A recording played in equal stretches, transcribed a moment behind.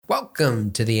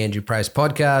Welcome to the Andrew Price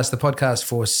Podcast, the podcast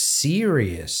for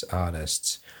serious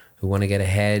artists who want to get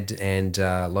ahead and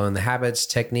learn the habits,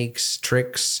 techniques,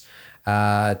 tricks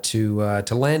to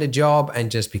land a job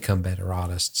and just become better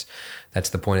artists. That's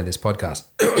the point of this podcast.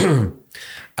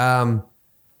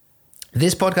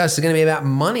 This podcast is going to be about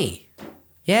money.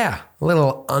 Yeah, a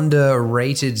little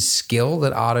underrated skill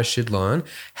that artists should learn,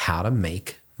 how to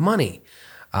make money,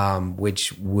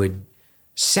 which would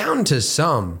sound to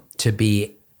some to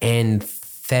be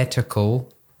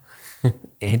antithetical,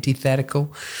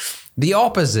 the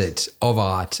opposite of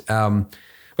art. But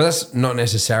that's not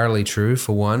necessarily true,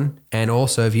 for one. And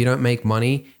also, if you don't make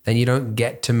money, then you don't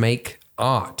get to make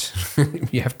art.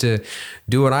 You have to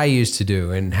do what I used to do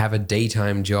and have a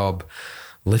daytime job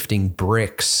lifting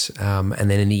bricks, and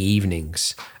then in the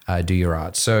evenings do your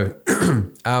art. So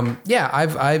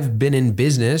I've been in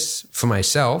business for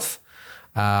myself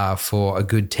for a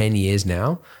good 10 years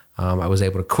now. I was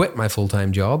able to quit my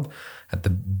full-time job at the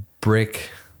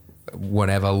brick,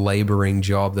 whatever, laboring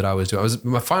job that I was doing.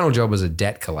 My final job was a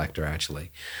debt collector, actually.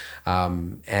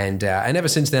 And ever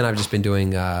since then, I've just been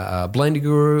doing Blender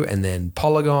Guru and then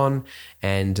Polygon.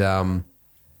 And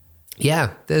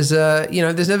there's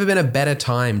never been a better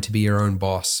time to be your own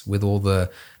boss with all the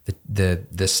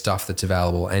stuff that's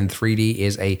available. And 3D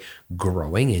is a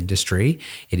growing industry.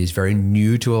 It is very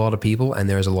new to a lot of people, and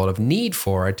there is a lot of need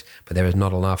for it, but there is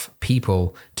not enough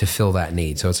people to fill that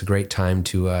need. So it's a great time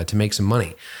to make some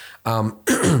money. So I'm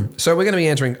going to be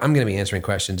answering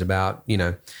questions about,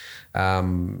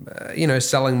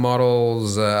 selling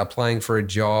models, applying for a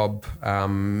job,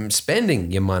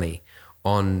 spending your money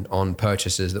on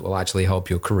purchases that will actually help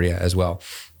your career as well.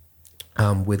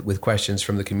 With questions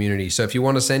from the community. So if you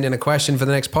want to send in a question for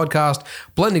the next podcast,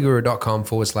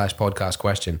 blenderguru.com/podcast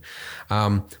question.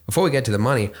 Before we get to the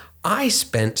money, I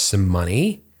spent some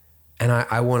money, and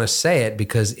I want to say it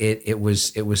because it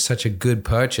was such a good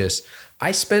purchase.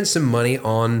 I spent some money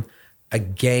on a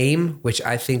game which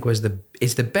I think is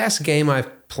the best game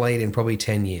I've played in probably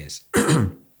 10 years.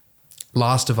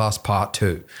 Last of Us Part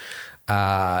 2.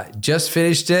 Just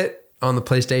finished it on the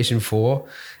PlayStation 4.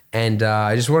 And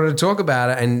I just wanted to talk about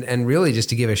it and really just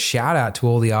to give a shout out to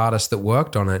all the artists that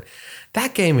worked on it.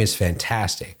 That game is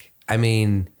fantastic. I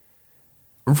mean,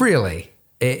 really,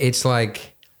 it's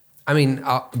like,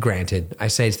 granted, I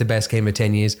say it's the best game of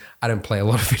 10 years. I don't play a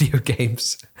lot of video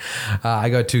games. I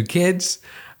got 2 kids.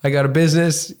 I got a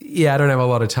business. Yeah, I don't have a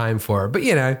lot of time for it. But,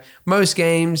 most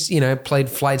games, played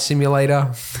Flight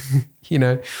Simulator.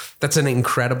 That's an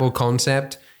incredible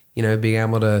concept, being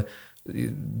able to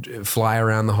fly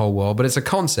around the whole world, but it's a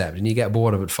concept and you get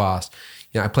bored of it fast.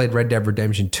 I played Red Dead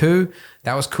Redemption 2.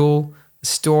 That was cool. The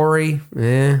story,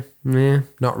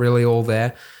 not really all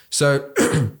there. So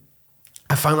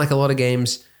I find like a lot of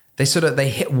games, they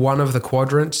hit one of the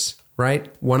quadrants,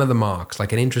 right? One of the marks,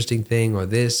 like an interesting thing or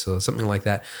this or something like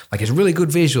that. Like it's really good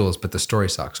visuals, but the story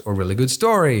sucks, or really good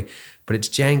story, but it's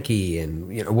janky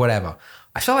and whatever.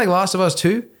 I felt like Last of Us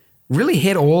 2 really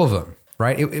hit all of them.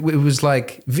 Right? It was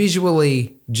like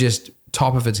visually just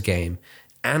top of its game.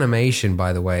 Animation,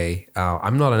 by the way,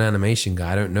 I'm not an animation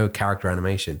guy. I don't know character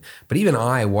animation. But even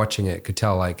I, watching it, could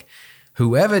tell like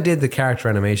whoever did the character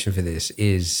animation for this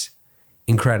is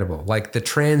incredible. Like the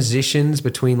transitions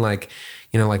between like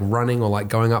running or like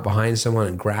going up behind someone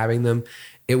and grabbing them.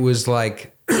 It was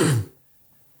like,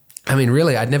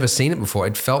 really, I'd never seen it before.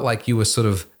 It felt like you were sort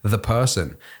of the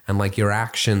person and like your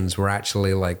actions were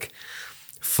actually like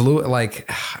fluid,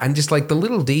 and just like the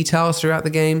little details throughout the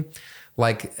game.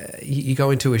 Like you go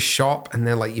into a shop and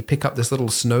then like you pick up this little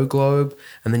snow globe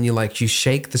and then you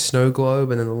shake the snow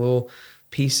globe and then the little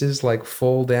pieces like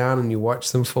fall down and you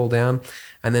watch them fall down.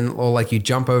 And then, or like you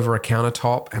jump over a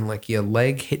countertop and like your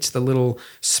leg hits the little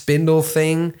spindle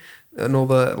thing and all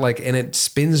the and it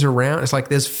spins around. It's like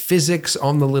there's physics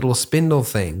on the little spindle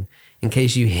thing in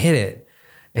case you hit it.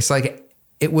 It's like,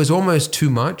 it was almost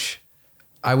too much.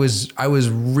 I was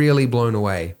really blown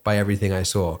away by everything I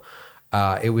saw.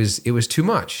 It was too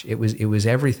much. It was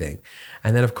everything.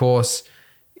 And then of course,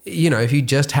 if you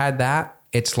just had that,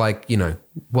 it's like,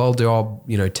 well job,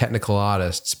 technical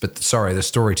artists, but sorry, the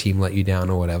story team let you down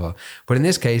or whatever. But in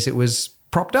this case, it was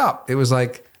propped up. It was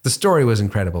like the story was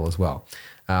incredible as well.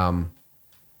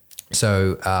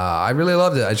 So I really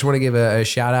loved it. I just want to give a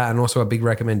shout out and also a big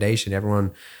recommendation.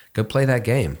 Everyone go play that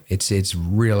game. It's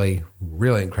really,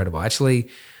 really incredible. Actually,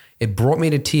 it brought me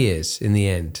to tears in the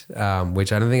end,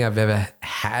 which I don't think I've ever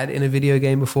had in a video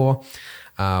game before.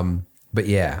 But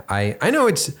yeah, I know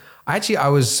it's, I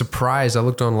was surprised. I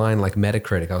looked online, like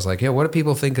Metacritic. I was like, yeah, what do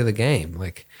people think of the game?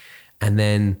 And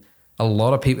then a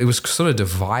lot of people, it was sort of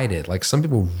divided. Like some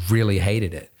people really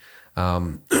hated it.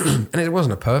 And it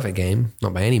wasn't a perfect game,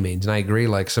 not by any means. And I agree,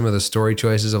 like some of the story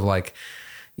choices of like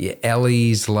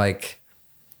Ellie's like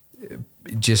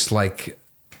just like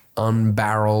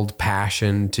unbarreled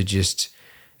passion to just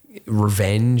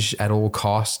revenge at all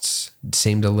costs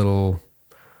seemed a little,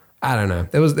 I don't know.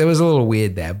 There was a little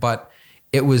weird there, but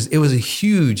it was a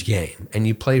huge game, and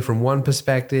you play from one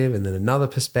perspective and then another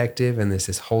perspective, and there's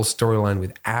this whole storyline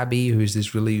with Abby, who's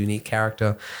this really unique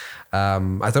character.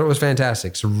 I thought it was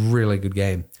fantastic. It's a really good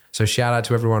game. So shout out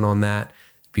to everyone on that.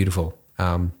 Beautiful.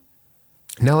 Now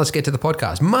let's get to the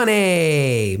podcast.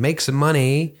 Money! Make some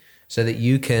money so that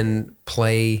you can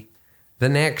play the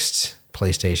next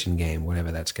PlayStation game,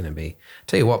 whatever that's going to be.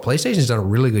 Tell you what, PlayStation's done a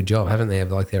really good job, haven't they,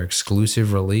 of like their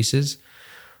exclusive releases?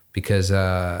 Because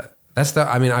I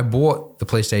bought the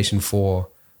PlayStation 4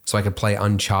 so I could play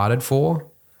Uncharted 4,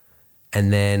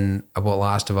 and then I bought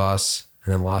Last of Us,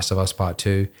 and then Last of Us Part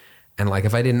 2. And like,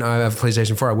 if I didn't have a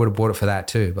PlayStation 4, I would have bought it for that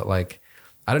too. But like,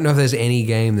 I don't know if there's any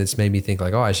game that's made me think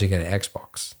like, oh, I should get an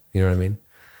Xbox. You know what I mean?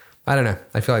 I don't know.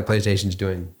 I feel like PlayStation's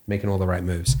making all the right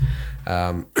moves.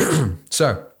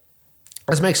 So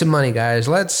let's make some money, guys.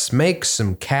 Let's make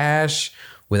some cash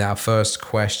with our first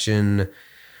question.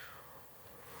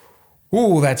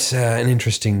 Ooh, that's an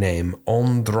interesting name.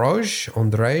 Ondrej.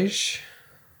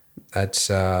 That's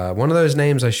one of those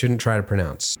names I shouldn't try to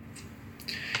pronounce.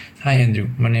 Hi Andrew,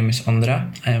 my name is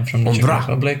Ondra. I am from the Czech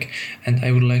Republic, and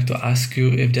I would like to ask you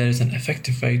if there is an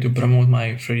effective way to promote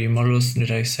my 3D models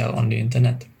that I sell on the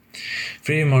internet.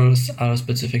 3D models are a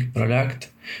specific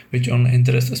product which only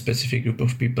interests a specific group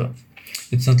of people.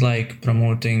 It's not like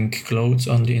promoting clothes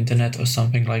on the internet or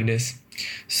something like this.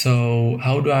 So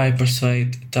how do I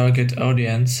persuade a target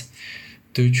audience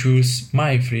to choose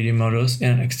my 3D models in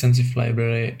an extensive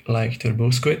library like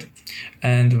TurboSquid?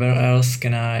 And where else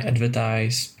can I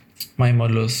advertise my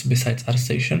models besides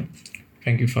ArtStation?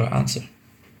 Thank you for your answer.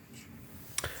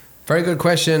 Very good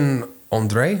question,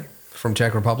 Andre from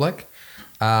Czech Republic.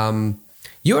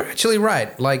 You're actually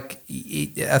right. Like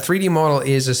a 3D model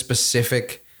is a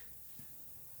specific.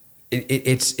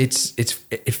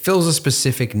 It fills a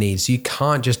specific need. So you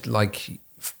can't just like,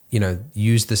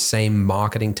 use the same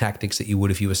marketing tactics that you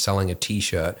would if you were selling a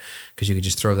T-shirt, because you could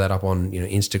just throw that up on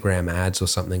Instagram ads or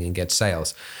something and get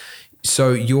sales.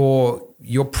 So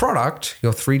your product,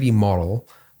 your 3D model,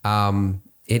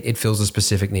 it fills a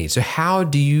specific need. So how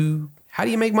do you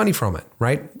make money from it,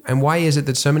 right? And why is it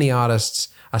that so many artists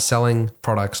are selling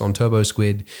products on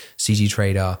TurboSquid, CG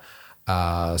Trader,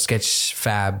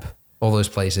 Sketchfab, all those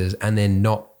places, and they're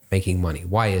not making money?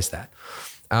 Why is that?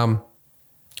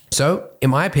 So in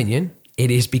my opinion,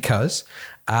 it is because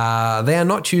they are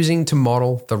not choosing to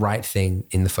model the right thing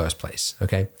in the first place,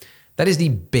 okay? That is the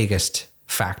biggest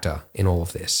factor in all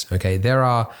of this, okay? There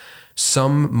are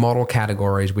some model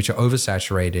categories which are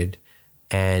oversaturated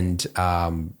and,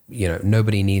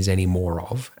 nobody needs any more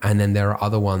of. And then there are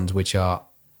other ones which are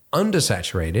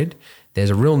undersaturated. There's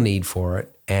a real need for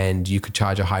it and you could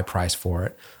charge a high price for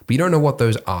it, but you don't know what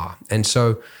those are. And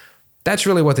so that's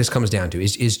really what this comes down to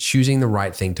is choosing the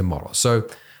right thing to model. So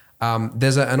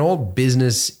there's an old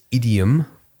business idiom,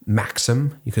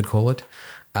 maxim, you could call it,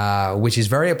 which is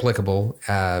very applicable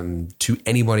to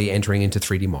anybody entering into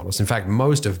 3D models. In fact,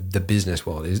 most of the business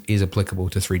world is applicable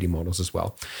to 3D models as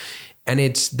well. And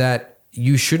it's that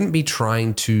you shouldn't be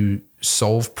trying to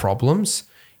solve problems.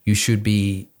 You shouldn't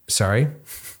be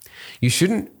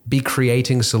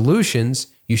creating solutions.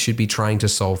 You should be trying to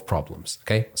solve problems.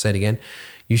 Okay, I'll say it again.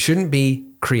 You shouldn't be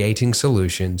creating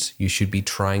solutions. You should be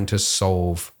trying to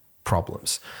solve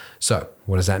problems. So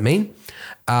what does that mean?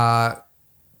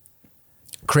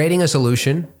 Creating a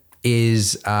solution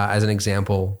is, as an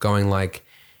example, going like,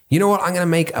 you know what? I'm going to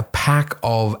make a pack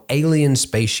of alien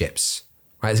spaceships,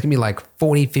 right? It's going to be like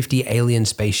 40, 50 alien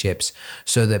spaceships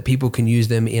so that people can use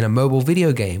them in a mobile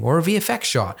video game or a VFX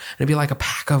shot. And it'd be like a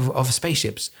pack of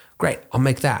spaceships. Great, I'll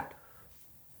make that.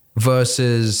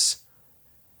 Versus,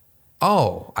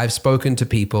 oh, I've spoken to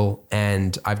people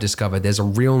and I've discovered there's a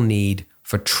real need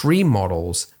for tree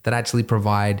models that actually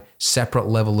provide separate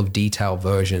level of detail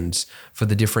versions for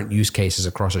the different use cases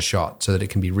across a shot so that it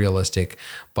can be realistic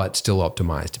but still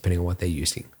optimized depending on what they're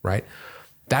using, right?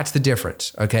 That's the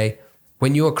difference, okay?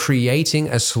 When you're creating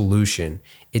a solution,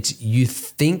 it's you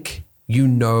think you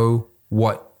know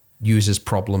what users'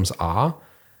 problems are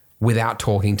without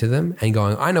talking to them and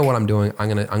going, I know what I'm doing, I'm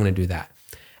gonna do that.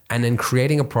 And then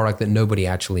creating a product that nobody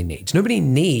actually needs. Nobody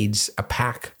needs a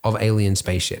pack of alien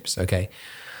spaceships, okay?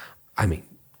 I mean,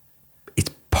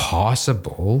 it's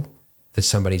possible that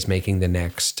somebody's making the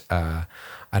next,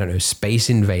 Space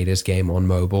Invaders game on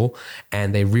mobile,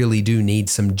 and they really do need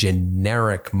some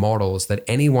generic models that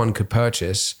anyone could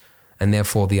purchase and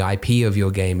therefore the IP of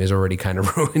your game is already kind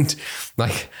of ruined.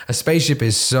 Like a spaceship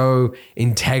is so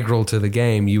integral to the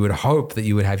game, you would hope that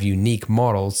you would have unique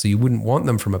models, so you wouldn't want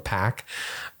them from a pack.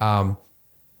 So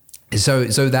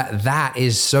that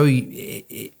is so.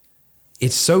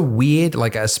 It's so weird.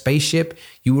 Like a spaceship,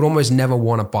 you would almost never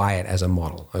want to buy it as a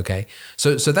model. Okay,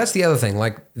 so that's the other thing.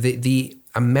 Like the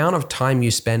amount of time you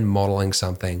spend modeling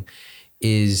something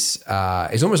is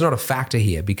almost not a factor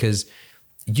here, because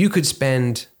you could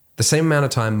spend the same amount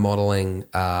of time modeling,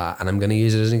 and I'm going to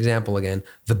use it as an example again,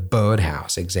 the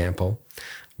birdhouse example,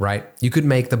 right? You could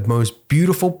make the most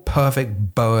beautiful,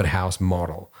 perfect birdhouse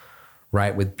model,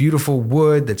 right? With beautiful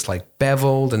wood that's like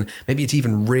beveled, and maybe it's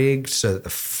even rigged so that the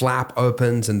flap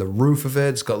opens and the roof of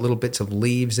it's got little bits of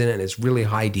leaves in it, and it's really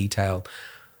high detailed.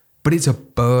 But it's a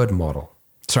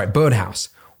birdhouse.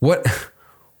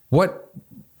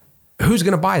 Who's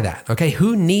going to buy that? Okay,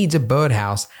 who needs a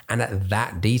birdhouse and at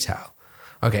that detail?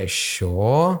 Okay,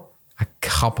 sure, a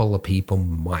couple of people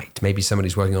might. Maybe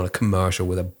somebody's working on a commercial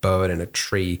with a bird in a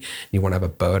tree and you want to have a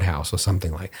birdhouse or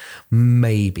something like.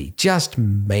 Maybe, just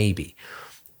maybe.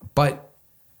 But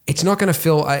it's not going to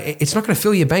fill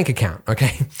your bank account,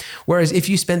 okay? Whereas if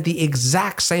you spend the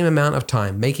exact same amount of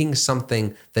time making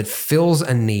something that fills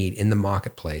a need in the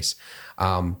marketplace,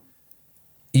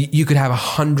 you could have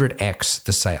 100x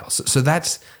the sales. So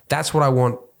that's what I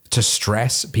want to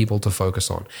stress people to focus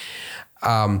on.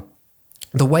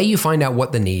 The way you find out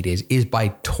what the need is by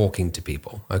talking to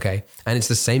people, okay? And it's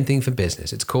the same thing for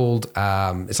business. It's called,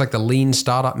 it's like the lean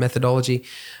startup methodology.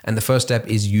 And the first step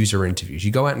is user interviews.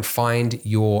 You go out and find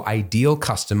your ideal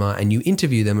customer and you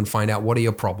interview them and find out, what are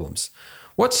your problems?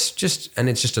 It's just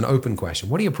an open question.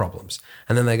 What are your problems?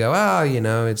 And then they go,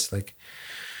 it's like,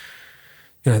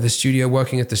 the studio,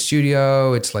 working at the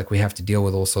studio, it's like we have to deal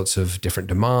with all sorts of different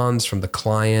demands from the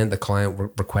client. The client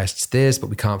requests this, but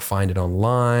we can't find it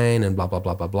online, and blah, blah,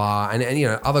 blah, blah, blah. And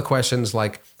other questions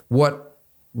like, what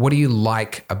do you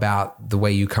like about the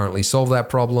way you currently solve that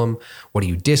problem? What do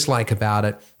you dislike about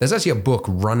it? There's actually a book,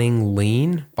 Running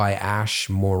Lean by Ash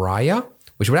Maurya,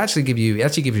 which would actually gives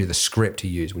you the script to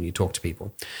use when you talk to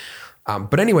people.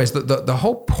 But anyways, the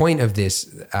whole point of this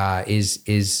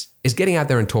is getting out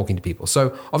there and talking to people.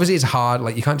 So obviously it's hard.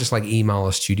 Like you can't just like email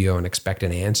a studio and expect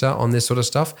an answer on this sort of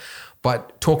stuff.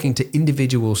 But talking to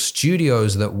individual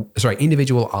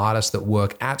individual artists that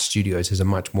work at studios is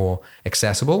much more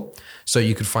accessible. So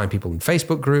you could find people in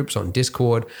Facebook groups, on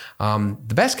Discord.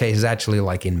 The best case is actually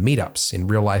like in meetups, in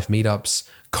real life meetups.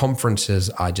 Conferences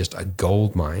are just a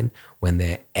gold mine when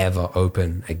they're ever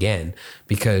open again,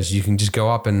 because you can just go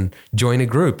up and join a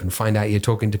group and find out you're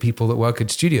talking to people that work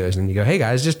at studios, and you go, hey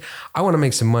guys, I want to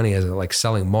make some money as like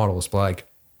selling models, but like,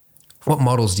 what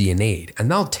models do you need? And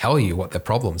they'll tell you what their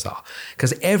problems are,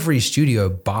 because every studio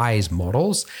buys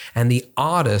models and the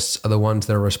artists are the ones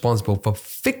that are responsible for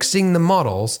fixing the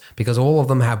models, because all of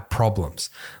them have problems.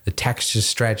 The texture's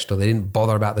stretched, or they didn't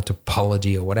bother about the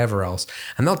topology or whatever else.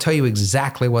 And they'll tell you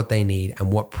exactly what they need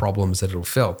and what problems that it'll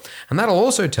fill. And that'll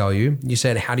also tell you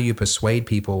said, how do you persuade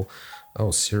people?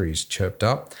 Oh, Siri's chirped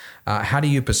up. How do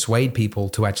you persuade people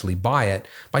to actually buy it?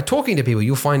 By talking to people,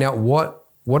 you'll find out what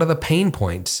are the pain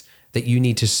points that you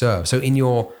need to serve. So in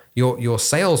your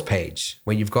sales page,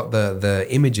 where you've got the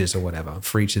images or whatever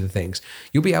for each of the things,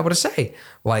 you'll be able to say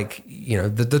like,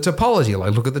 the topology,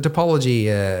 like look at the topology.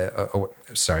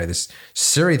 Sorry, this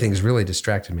Siri thing's really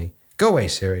distracted me. Go away,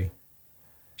 Siri.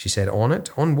 She said on it?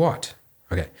 On what?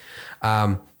 Okay.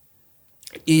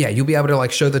 You'll be able to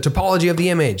like show the topology of the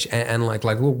image and like,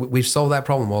 look, we've solved that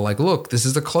problem. Or like, look, this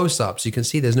is a close-up. So you can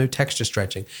see there's no texture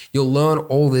stretching. You'll learn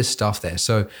all this stuff there.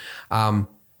 So,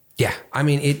 yeah, I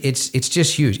mean, it's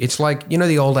just huge. It's like,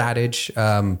 the old adage,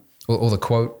 or the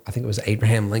quote, I think it was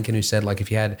Abraham Lincoln who said, like,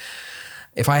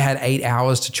 if I had 8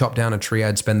 hours to chop down a tree,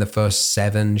 I'd spend the first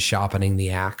 7 sharpening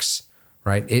the axe,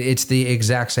 right? It's the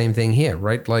exact same thing here,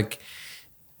 right? Like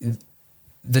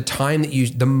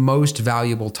the most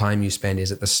valuable time you spend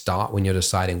is at the start when you're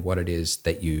deciding what it is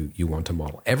that you want to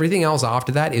model. Everything else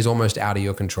after that is almost out of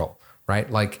your control,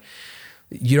 right? Like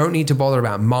you don't need to bother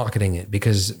about marketing it,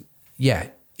 because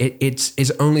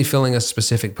it's only filling a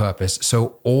specific purpose.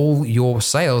 So all your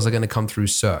sales are going to come through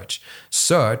search.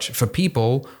 Search for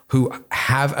people who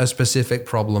have a specific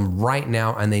problem right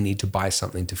now and they need to buy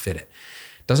something to fit it.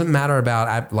 Doesn't matter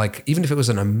about, like, even if it was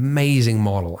an amazing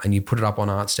model and you put it up on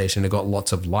ArtStation and it got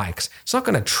lots of likes, it's not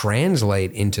going to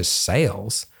translate into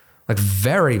sales. Like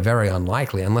very, very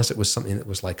unlikely, unless it was something that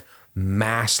was like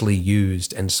massively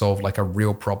used and solved like a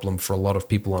real problem for a lot of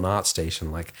people on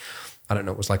ArtStation. Like, I don't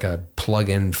know, it was like a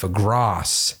plugin for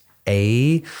grass,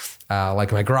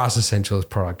 like my Grass Essentials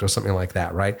product or something like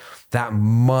that, right? That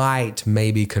might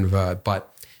maybe convert, but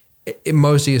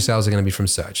most of your sales are going to be from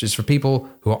search. It's for people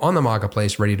who are on the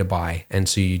marketplace ready to buy. And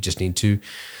so you just need to,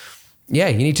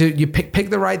 you pick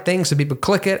the right thing so people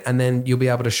click it, and then you'll be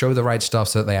able to show the right stuff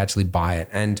so that they actually buy it.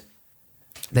 And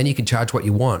then you can charge what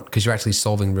you want because you're actually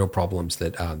solving real problems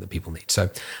that people need. So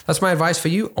that's my advice for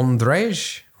you,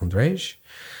 Andrej.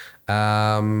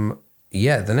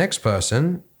 The next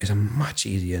person is a much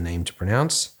easier name to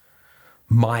pronounce.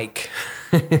 Mike.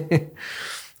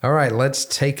 All right, let's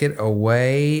take it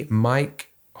away.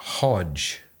 Mike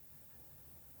Hodges.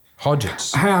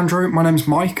 Hey Andrew, my name's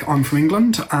Mike. I'm from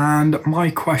England, and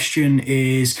my question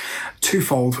is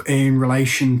twofold in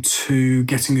relation to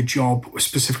getting a job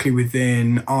specifically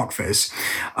within ArchViz.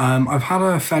 I've had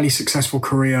a fairly successful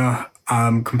career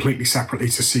completely separately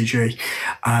to CG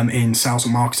in sales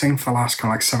and marketing for the last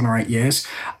kind of like 7 or 8 years.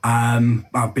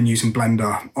 I've been using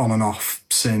Blender on and off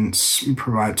since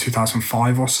about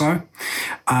 2005 or so.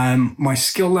 My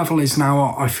skill level is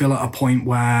now, I feel, at a point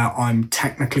where I'm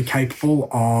technically capable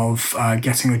of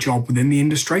getting a job within the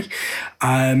industry.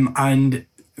 And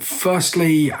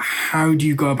firstly, how do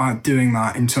you go about doing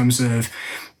that in terms of,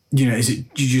 is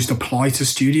it, do you just apply to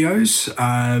studios,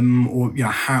 or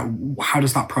how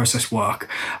does that process work?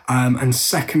 And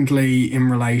secondly, in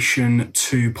relation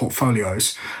to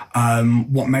portfolios,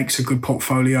 what makes a good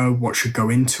portfolio? What should go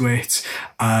into it?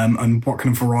 And what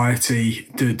kind of variety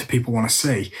do people want to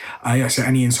see? So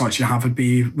any insights you have would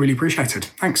be really appreciated.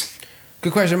 Thanks.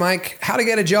 Good question, Mike. How to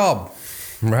get a job,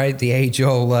 right? The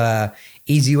age-old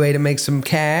easy way to make some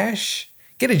cash.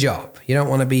 Get a job. You don't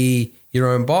want to be your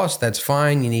own boss. That's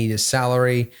fine. You need a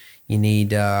salary. You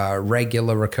need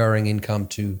regular recurring income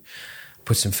to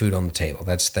put some food on the table.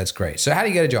 That's great. So how do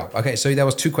you get a job? Okay, so there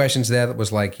was 2 questions there. That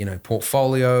was like,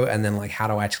 portfolio, and then like how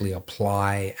to actually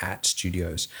apply at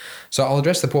studios. So I'll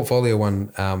address the portfolio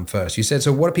one first. You said,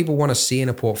 so what do people want to see in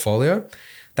a portfolio?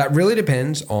 That really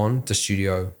depends on the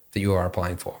studio that you are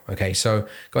applying for. Okay, so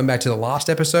going back to the last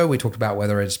episode, we talked about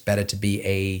whether it's better to be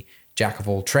a jack of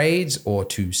all trades or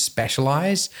to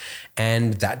specialize,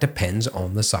 and that depends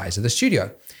on the size of the studio.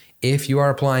 If you are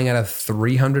applying at a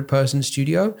 300-person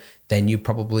studio, then you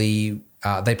probably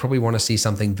they probably want to see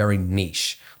something very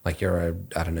niche, like you're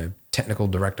a technical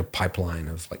director pipeline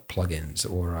of like plugins,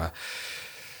 or a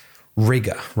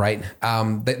rigger, right?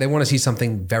 They want to see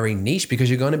something very niche because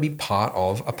you're going to be part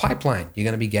of a pipeline. You're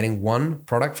going to be getting one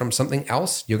product from something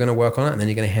else. You're going to work on it, and then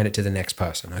you're going to hand it to the next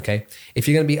person, okay? If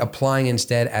you're going to be applying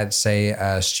instead at, say,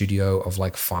 a studio of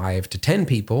like 5 to 10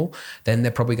 people, then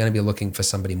they're probably going to be looking for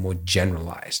somebody more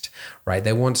generalized, right?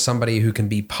 They want somebody who can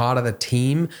be part of the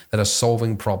team that are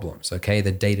solving problems, okay?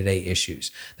 The day-to-day issues.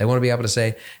 They want to be able to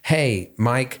say, hey,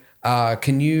 Mike,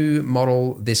 can you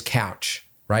model this couch,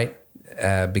 right?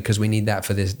 Because we need that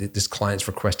for this client's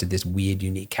requested this weird,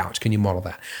 unique couch. Can you model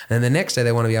that? And then the next day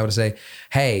they want to be able to say,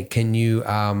 hey, can you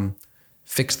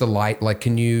fix the light? Like,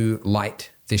 can you light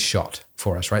this shot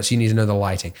for us, right? So you need to know the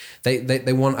lighting.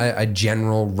 They want a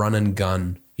general run and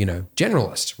gun,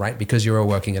 generalist, right? Because you're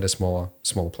working at a smaller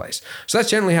place. So that's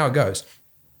generally how it goes.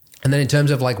 And then in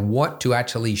terms of like what to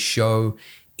actually show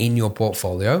in your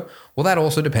portfolio, well, that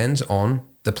also depends on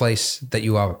the place that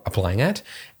you are applying at,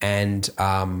 and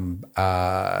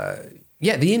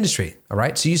the industry. All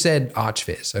right. So you said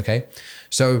ArchViz. Okay.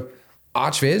 So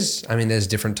ArchViz, I mean, there's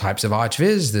different types of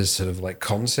ArchViz. There's sort of like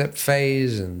concept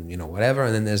phase and, whatever.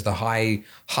 And then there's the high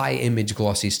image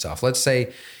glossy stuff. Let's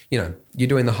say, you're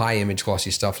doing the high image glossy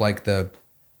stuff, like the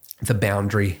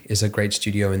Boundary is a great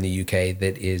studio in the UK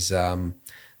that is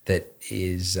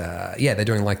they're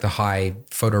doing like the high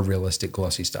photorealistic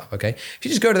glossy stuff. Okay. If you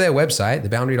just go to their website,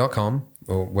 theboundary.com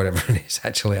or whatever it is,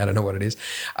 actually, I don't know what it is.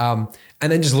 And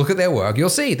then just look at their work. You'll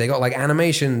see they got like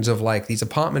animations of like these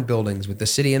apartment buildings with the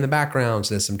city in the background.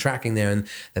 So there's some tracking there. And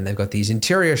then they've got these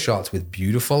interior shots with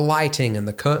beautiful lighting and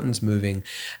the curtains moving,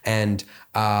 and,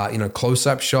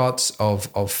 close-up shots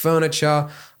of furniture,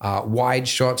 wide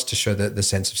shots to show the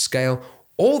sense of scale.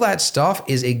 All that stuff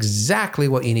is exactly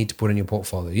what you need to put in your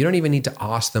portfolio. You don't even need to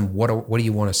ask them, what do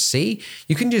you want to see?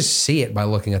 You can just see it by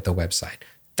looking at the website.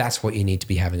 That's what you need to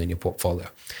be having in your portfolio,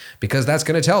 because that's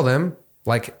going to tell them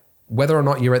like whether or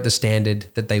not you're at the standard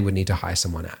that they would need to hire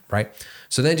someone at, right?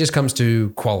 So then it just comes to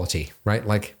quality, right?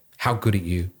 Like how good are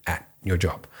you at your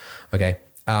job? Okay.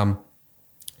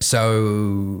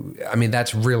 So, I mean,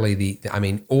 that's really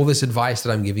all this advice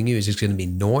that I'm giving you is just going to be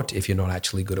naught if you're not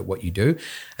actually good at what you do.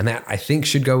 And that, I think,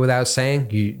 should go without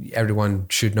saying. Everyone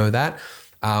should know that.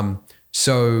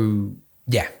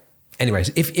 anyways,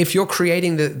 if you're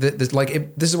creating this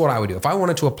is what I would do. If I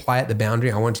wanted to apply at the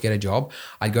boundary, I wanted to get a job,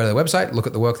 I'd go to their website, look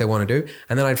at the work they want to do,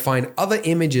 and then I'd find other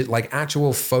images, like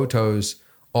actual photos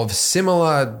of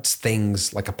similar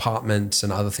things like apartments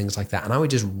and other things like that. And I would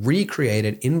just recreate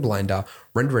it in Blender,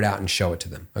 render it out and show it to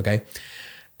them. Okay.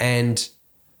 And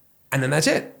then that's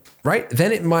it. Right.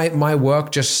 Then my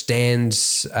work just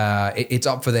stands, it's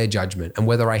up for their judgment, and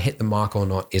whether I hit the mark or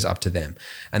not is up to them.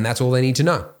 And that's all they need to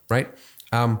know. Right.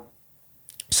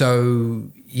 So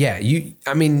yeah,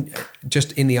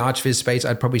 just in the ArchViz space,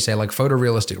 I'd probably say like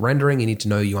photorealistic rendering. You need to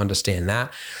know you understand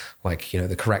that, like,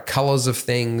 the correct colors of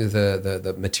things,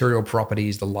 the material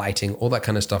properties, the lighting, all that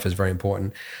kind of stuff is very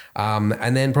important.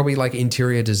 And then probably like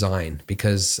interior design,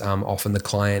 because often the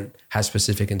client has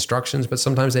specific instructions, but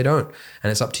sometimes they don't.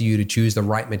 And it's up to you to choose the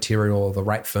right material or the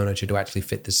right furniture to actually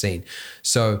fit the scene.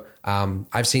 So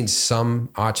I've seen some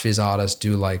ArchViz artists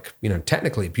do like,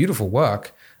 technically beautiful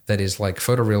work that is like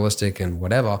photorealistic and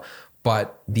whatever,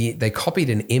 but they copied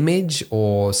an image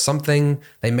or something,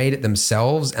 they made it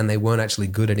themselves, and they weren't actually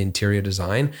good at interior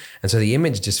design. And so the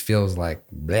image just feels like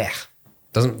bleh,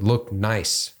 doesn't look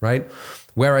nice, right?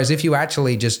 Whereas if you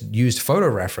actually just used photo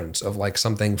reference of like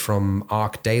something from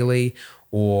ArcDaily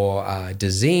or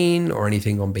Dezeen or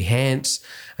anything on Behance,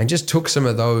 and just took some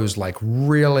of those like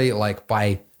really like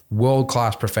by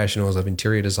world-class professionals of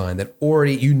interior design that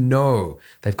already,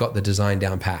 they've got the design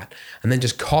down pat, and then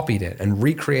just copied it and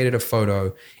recreated a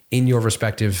photo in your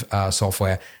respective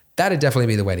software, that'd definitely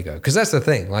be the way to go. Because that's the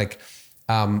thing, like,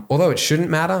 although it shouldn't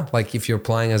matter, like if you're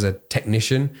applying as a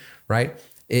technician, right?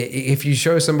 If you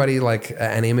show somebody like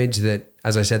an image that,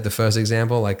 as I said, the first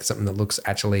example, like something that looks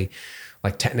actually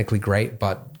like technically great,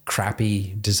 but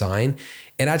crappy design,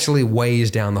 it actually weighs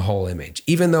down the whole image.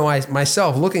 Even though I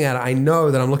myself looking at it, I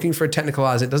know that I'm looking for a technical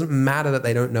artist. It doesn't matter that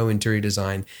they don't know interior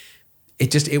design.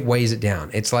 It weighs it down.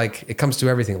 It's like, it comes to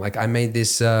everything. Like I made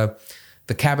this, the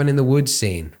cabin in the woods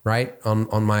scene, right?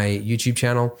 On my YouTube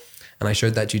channel. And I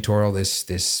showed that tutorial,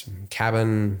 this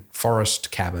cabin, forest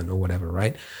cabin or whatever,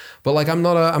 right? But like, I'm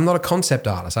not a concept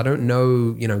artist. I don't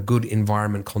know, good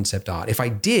environment concept art. If I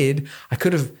did, I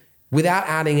could have, without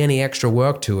adding any extra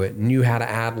work to it, knew how to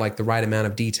add like the right amount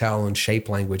of detail and shape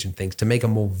language and things to make a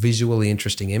more visually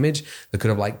interesting image that could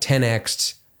have like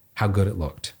 10x'd how good it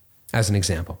looked, as an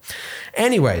example.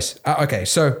 Anyways, okay,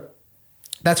 so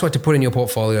that's what to put in your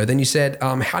portfolio. Then you said,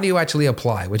 how do you actually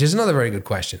apply? Which is another very good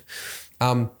question.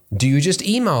 Do you just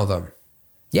email them?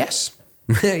 Yes.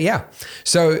 Yeah.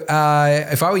 So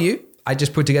if I were you, I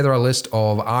just put together a list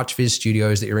of ArchViz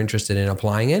studios that you're interested in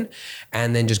applying in,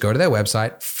 and then just go to their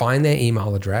website, find their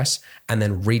email address, and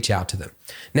then reach out to them.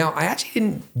 Now, I actually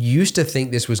didn't used to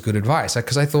think this was good advice,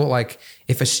 because I thought like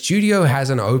if a studio has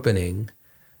an opening,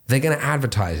 they're going to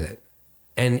advertise it,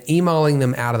 and emailing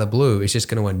them out of the blue is just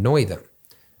going to annoy them.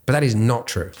 But that is not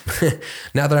true.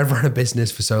 Now that I've run a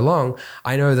business for so long,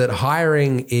 I know that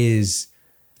hiring it's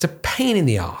a pain in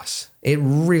the ass. It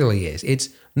really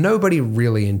is. Nobody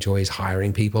really enjoys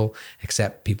hiring people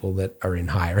except people that are in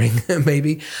hiring,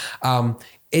 maybe.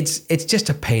 It's just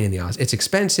a pain in the ass. It's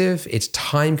expensive. It's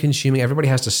time consuming. Everybody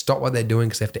has to stop what they're doing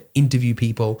because they have to interview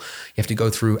people. You have to go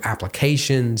through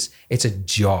applications. It's a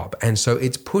job. And so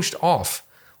it's pushed off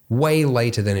way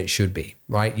later than it should be,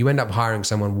 right? You end up hiring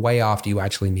someone way after you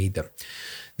actually need them.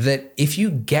 That if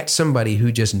you get somebody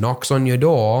who just knocks on your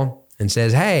door and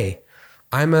says, hey,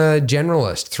 I'm a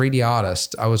generalist 3D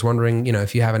artist. I was wondering,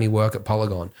 if you have any work at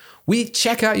Polygon. We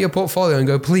check out your portfolio and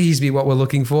go, please be what we're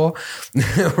looking for,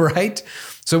 right?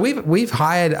 So we've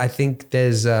hired, I think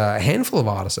there's a handful of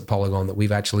artists at Polygon that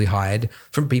we've actually hired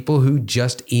from people who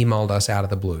just emailed us out of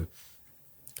the blue,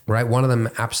 right? One of them,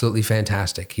 absolutely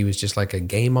fantastic. He was just like a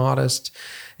game artist,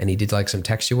 and he did like some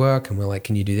texture work, and we're like,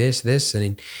 can you do this?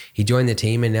 And he joined the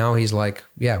team, and now he's like,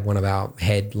 one of our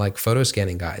head like photo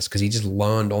scanning guys, because he just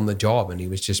learned on the job and he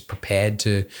was just prepared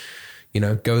to,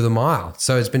 go the mile.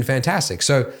 So it's been fantastic.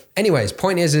 So anyways,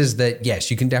 point is that yes,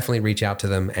 you can definitely reach out to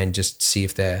them and just see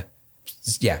if they're,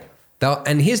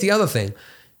 and here's the other thing.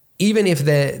 Even if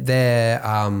they're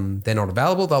not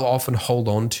available, they'll often hold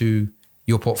on to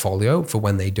your portfolio for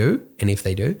when they do, and if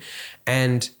they do.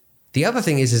 And the other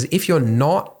thing is if you're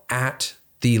not at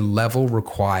the level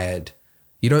required,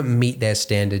 you don't meet their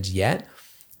standards yet,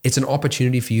 it's an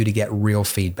opportunity for you to get real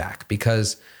feedback,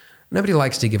 because nobody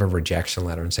likes to give a rejection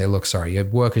letter and say, look, sorry, your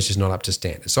work is just not up to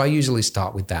standard. So I usually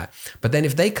start with that. But then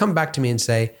if they come back to me and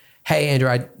say, hey,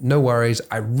 Andrew, no worries,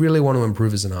 I really want to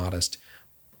improve as an artist.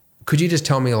 Could you just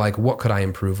tell me like, what could I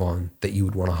improve on that you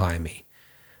would want to hire me?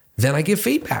 Then I give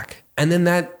feedback. And then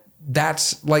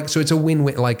that's like, so it's a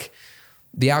win-win. Like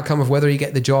the outcome of whether you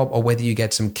get the job or whether you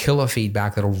get some killer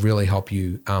feedback that'll really help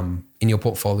you in your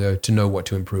portfolio to know what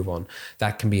to improve on.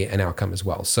 That can be an outcome as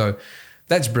well. So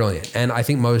that's brilliant. And I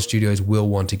think most studios will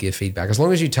want to give feedback as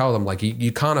long as you tell them, like,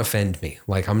 you can't offend me.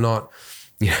 Like, I'm not,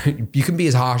 you can be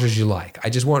as harsh as you like. I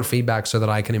just want feedback so that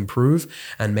I can improve,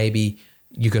 and maybe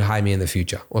you could hire me in the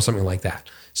future or something like that.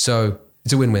 So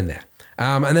it's a win-win there.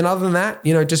 And then other than that,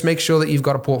 just make sure that you've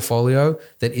got a portfolio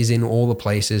that is in all the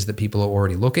places that people are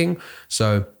already looking.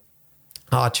 So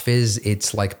ArchViz,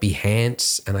 it's like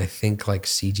Behance, and I think like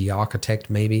CG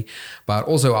Architect maybe, but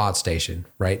also ArtStation,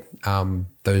 right?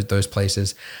 Those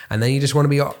places. And then you just want to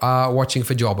be watching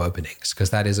for job openings, because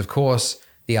that is, of course,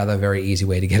 the other very easy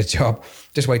way to get a job.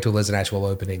 Just wait till there's an actual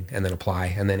opening and then apply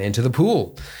and then enter the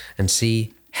pool and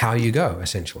see how you go,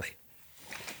 essentially.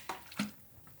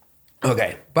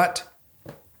 Okay, but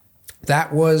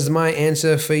that was my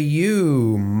answer for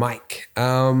you, Mike.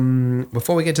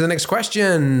 Before we get to the next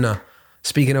question,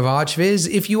 speaking of ArchViz,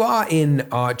 if you are in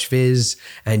ArchViz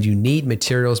and you need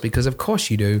materials, because of course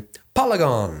you do,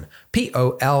 Poliigon,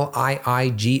 Poliigon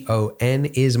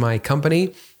is my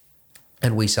company.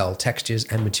 And we sell textures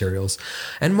and materials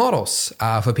and models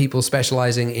for people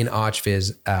specializing in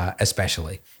ArchViz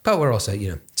especially. But we're also,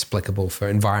 it's applicable for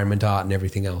environment art and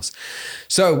everything else.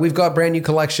 So we've got brand new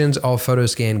collections of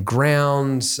PhotoScan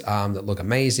grounds that look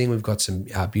amazing. We've got some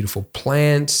beautiful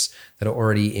plants that are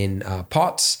already in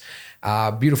pots.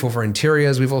 Beautiful for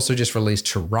interiors. We've also just released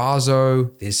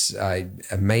Terrazzo, this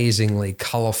amazingly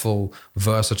colorful,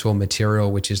 versatile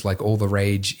material, which is like all the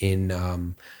rage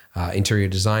in interior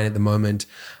design at the moment.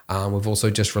 We've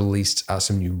also just released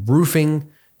some new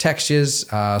roofing textures,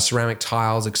 ceramic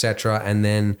tiles, etc. And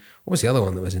then what was the other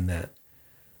one that was in that?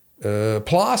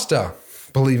 Plaster.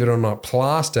 Believe it or not,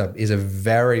 plaster is a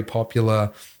very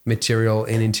popular material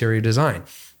in interior design.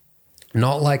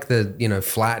 Not like the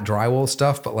flat drywall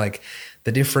stuff, but like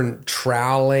the different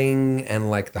troweling and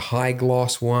like the high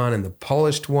gloss one and the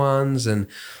polished ones. And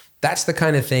that's the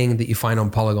kind of thing that you find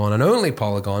on Poliigon, and only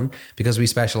Poliigon, because we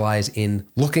specialize in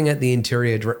looking at the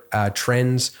interior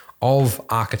trends of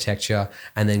architecture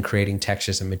and then creating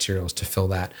textures and materials to fill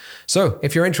that. So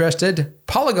if you're interested,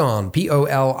 Poliigon,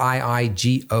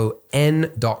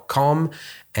 Poliigon.com,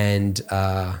 and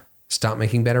start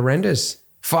making better renders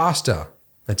faster.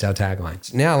 That's our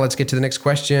taglines. Now let's get to the next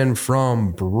question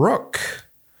from Brooke.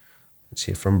 Let's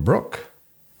hear from Brooke.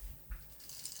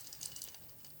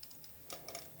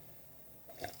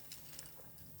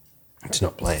 It's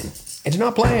not playing. It's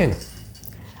not playing.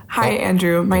 Hi,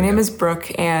 Andrew. My name is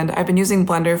Brooke, and I've been using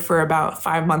Blender for about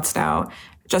 5 months now,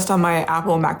 just on my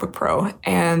Apple MacBook Pro.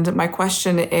 And my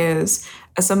question is,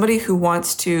 as somebody who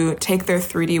wants to take their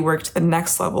 3D work to the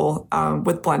next level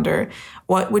with Blender,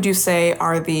 what would you say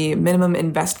are the minimum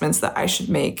investments that I should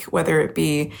make, whether it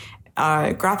be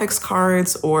graphics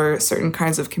cards or certain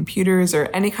kinds of computers or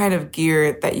any kind of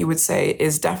gear that you would say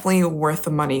is definitely worth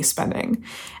the money spending?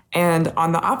 And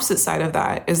on the opposite side of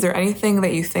that, is there anything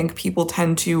that you think people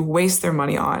tend to waste their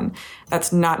money on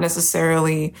that's not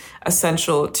necessarily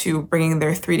essential to bringing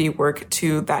their 3D work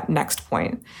to that next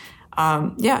point? So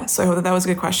I hope that was a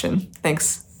good question.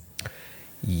 Thanks.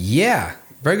 Yeah,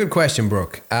 very good question,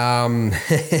 Brooke.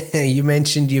 You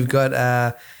mentioned you've got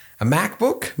a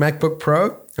MacBook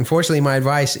Pro. Unfortunately, my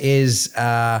advice is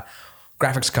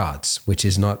graphics cards, which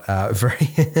is not very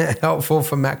helpful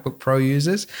for MacBook Pro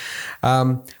users.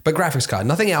 But graphics card,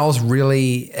 nothing else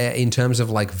really in terms of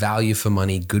like value for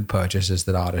money, good purchases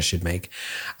that artists should make,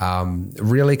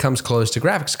 really comes close to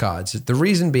graphics cards. The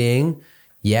reason being,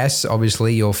 yes,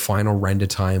 obviously your final render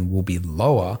time will be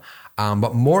lower,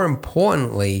 but more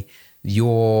importantly,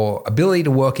 your ability to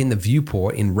work in the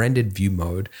viewport in rendered view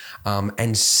mode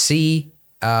and see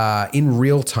in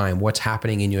real time what's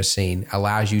happening in your scene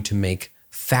allows you to make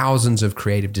thousands of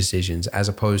creative decisions, as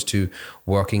opposed to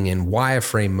working in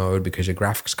wireframe mode because your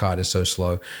graphics card is so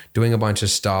slow, doing a bunch of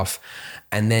stuff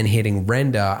and then hitting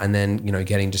render and then,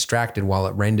 getting distracted while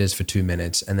it renders for 2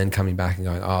 minutes and then coming back and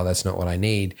going, oh, that's not what I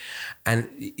need. And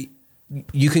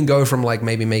you can go from like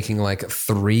maybe making like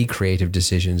 3 creative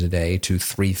decisions a day to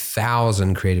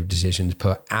 3,000 creative decisions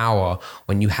per hour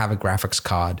when you have a graphics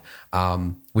card,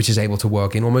 which is able to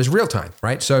work in almost real time,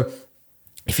 right? So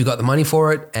if you've got the money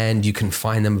for it and you can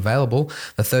find them available,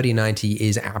 the 3090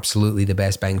 is absolutely the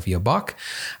best bang for your buck.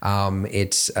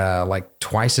 It's like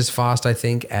twice as fast, I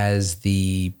think, as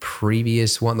the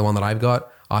previous one, the one that I've got,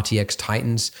 RTX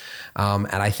Titans, and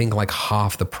I think like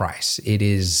half the price. It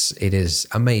is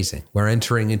amazing. We're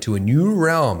entering into a new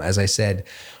realm, as I said,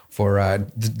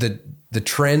 the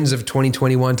trends of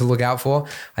 2021 to look out for.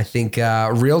 I think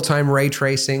real-time ray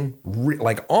tracing,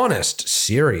 like honest,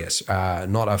 serious,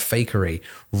 not a fakery,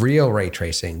 real ray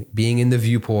tracing, being in the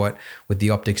viewport with the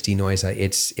optics denoiser,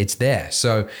 it's there.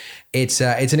 So it's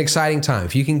an exciting time.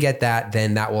 If you can get that,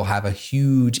 then that will have a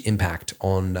huge impact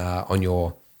on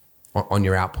your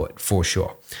output for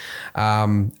sure.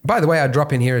 By the way, I'd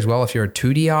drop in here as well. If you're a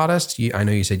 2D artist, I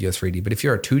know you said you're 3D, but if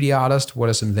you're a 2D artist, what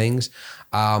are some things?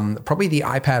 Probably the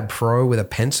iPad Pro with a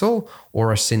pencil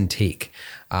or a Cintiq.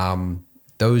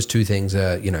 Those two things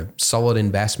are, solid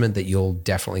investment that you'll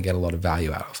definitely get a lot of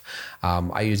value out of.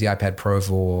 I use the iPad Pro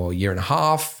for a year and a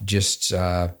half, just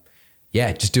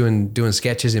doing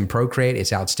sketches in Procreate.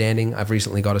 It's outstanding. I've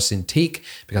recently got a Cintiq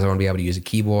because I want to be able to use a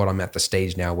keyboard. I'm at the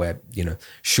stage now where,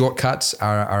 shortcuts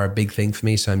are a big thing for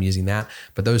me. So I'm using that.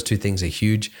 But those two things are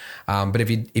huge. But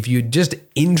if you're just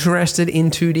interested in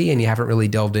 2D and you haven't really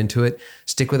delved into it,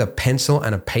 stick with a pencil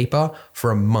and a paper for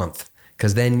a month,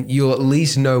 because then you'll at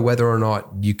least know whether or not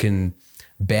you can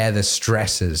bear the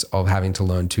stresses of having to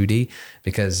learn 2D,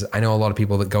 because I know a lot of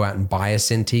people that go out and buy a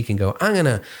Cintiq and go, I'm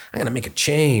gonna make a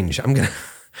change. I'm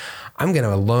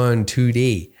gonna learn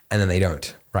 2D, and then they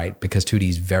don't, right? Because 2D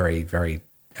is very, very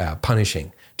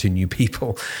punishing to new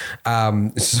people.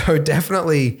 So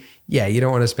definitely, you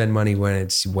don't want to spend money when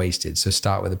it's wasted. So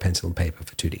start with a pencil and paper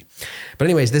for 2D. But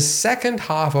anyways, the second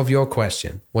half of your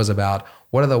question was about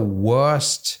what are the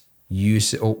worst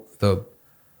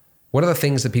what are the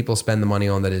things that people spend the money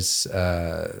on that is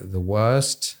the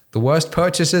worst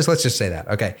purchases? Let's just say that.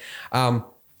 Okay.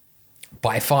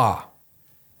 By far,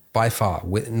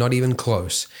 not even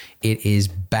close, it is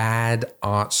bad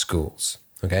art schools.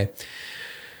 Okay.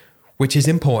 Which is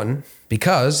important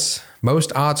because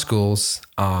most art schools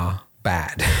are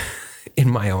bad, in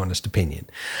my honest opinion.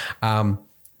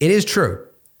 It is true.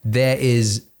 There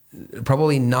is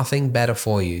probably nothing better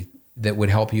for you that would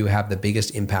help you have the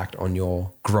biggest impact on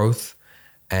your growth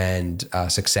and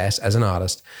success as an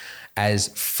artist as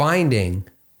finding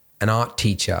an art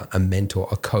teacher, a mentor,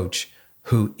 a coach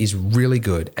who is really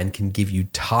good and can give you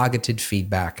targeted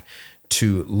feedback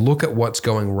to look at what's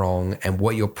going wrong and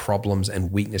what your problems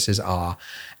and weaknesses are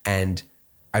and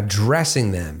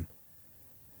addressing them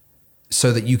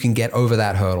so that you can get over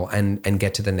that hurdle and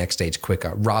get to the next stage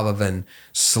quicker, rather than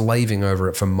slaving over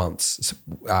it for months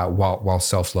while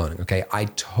self-learning. Okay, I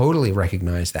totally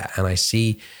recognize that, and I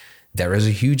see there is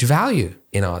a huge value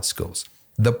in art schools.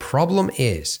 The problem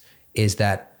is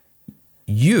that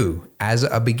you, as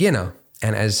a beginner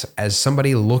and as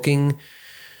somebody looking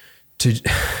to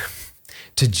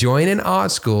join an art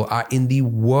school, are in the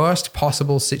worst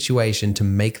possible situation to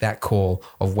make that call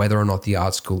of whether or not the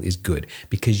art school is good,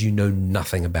 because you know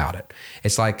nothing about it.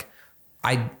 It's like,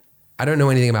 I don't know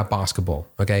anything about basketball,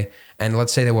 okay? And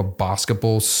let's say there were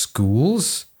basketball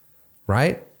schools,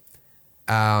 right?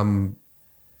 I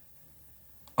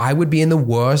would be in the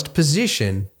worst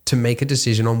position to make a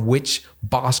decision on which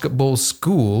basketball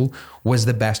school was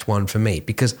the best one for me,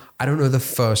 because I don't know the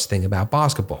first thing about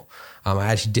basketball. I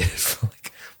actually did it for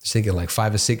like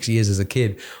 5 or 6 years as a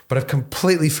kid, but I've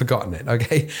completely forgotten it.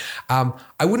 Okay. I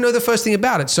wouldn't know the first thing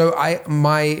about it. So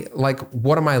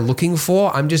what am I looking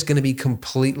for? I'm just going to be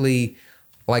completely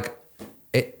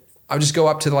I'll just go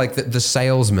up to the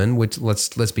salesman, which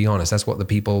let's be honest, that's what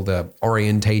the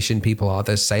orientation people are.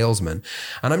 They're salesmen.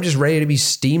 And I'm just ready to be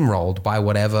steamrolled by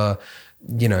whatever,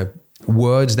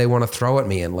 words they want to throw at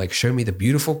me, and show me the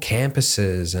beautiful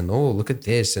campuses and, oh, look at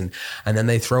this. And then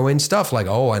they throw in stuff like,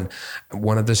 oh, and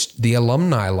one of the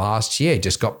alumni last year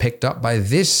just got picked up by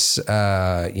this,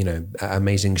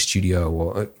 amazing studio,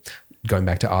 or going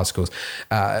back to art schools.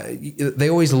 They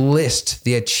always list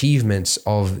the achievements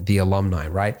of the alumni,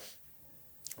 right?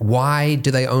 Why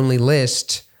do they only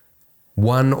list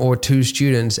 1 or 2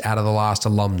 students out of the last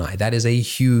alumni? That is a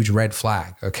huge red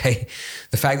flag, okay?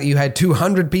 The fact that you had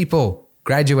 200 people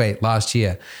graduate last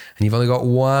year and you've only got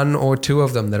 1 or 2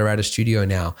 of them that are at a studio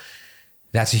now,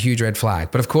 that's a huge red flag.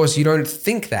 But of course, you don't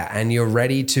think that, and you're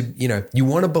ready to, you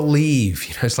want to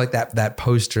believe. It's like that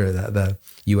poster, the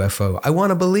UFO. I want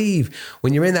to believe.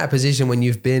 When you're in that position, when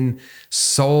you've been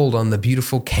sold on the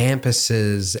beautiful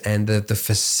campuses and the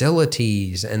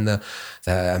facilities and the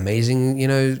amazing,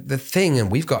 the thing,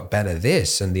 and we've got better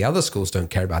this, and the other schools don't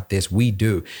care about this, we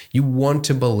do. You want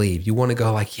to believe. You want to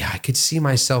go like, yeah, I could see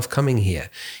myself coming here,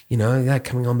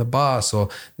 coming on the bus, or,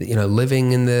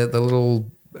 living in the little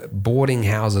boarding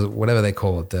houses, whatever they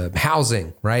call it, the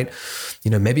housing, right?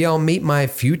 Maybe I'll meet my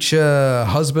future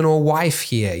husband or wife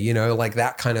here, like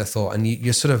that kind of thought. And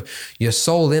you're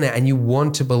sold in it, and you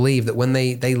want to believe that when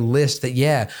they list that,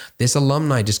 yeah, this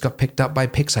alumni just got picked up by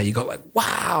Pixar, you go like,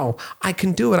 wow, I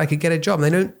can do it. I could get a job.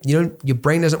 And your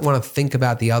brain doesn't want to think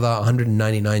about the other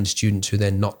 199 students who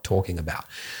they're not talking about.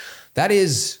 That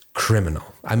is criminal.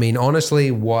 I mean,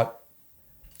 honestly, what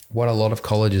a lot of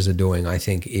colleges are doing, I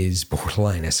think, is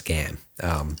borderline a scam.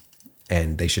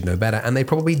 And they should know better. And they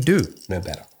probably do know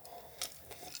better.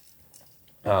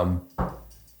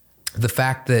 The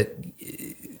fact that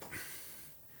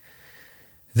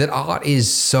art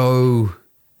is so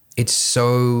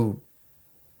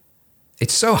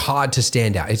hard to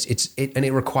stand out. And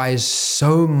it requires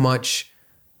so much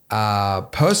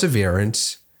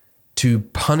perseverance to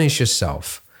punish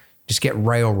yourself. Just get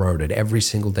railroaded every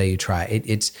single day you try.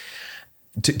 It's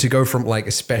to go from like,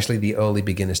 especially the early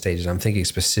beginner stages. I'm thinking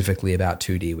specifically about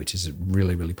 2D, which is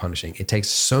really, really punishing. It takes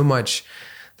so much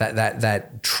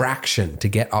that traction to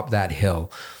get up that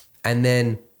hill.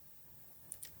 And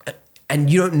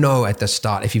you don't know at the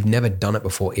start, if you've never done it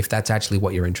before, if that's actually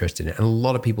what you're interested in. And a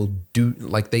lot of people do,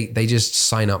 like they just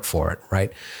sign up for it,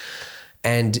 right?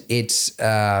 And it's,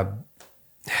 yeah,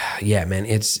 man,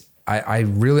 I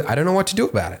don't know what to do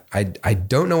about it. I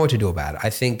don't know what to do about it. I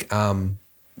think,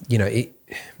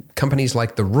 companies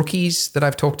like the Rookies that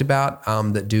I've talked about,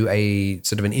 that do a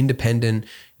sort of an independent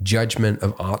judgment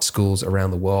of art schools around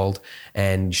the world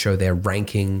and show their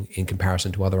ranking in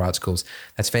comparison to other art schools.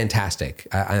 That's fantastic.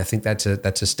 I think that's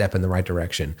a step in the right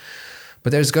direction.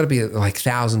 But there's got to be like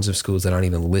thousands of schools that aren't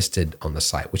even listed on the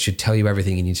site, which should tell you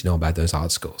everything you need to know about those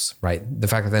art schools, right? The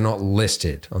fact that they're not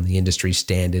listed on the industry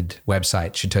standard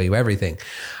website should tell you everything.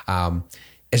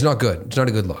 It's not good. It's not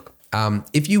a good look.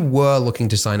 If you were looking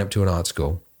to sign up to an art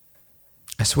school,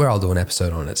 I swear I'll do an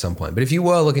episode on it at some point, but if you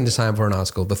were looking to sign up for an art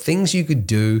school, the things you could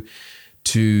do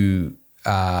to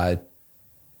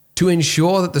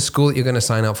ensure that the school that you're going to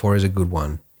sign up for is a good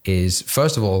one is,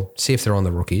 first of all, see if they're on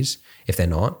the Rookies. If they're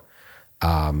not,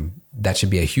 that should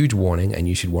be a huge warning, and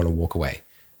you should want to walk away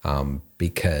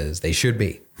because they should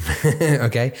be.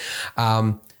 Okay.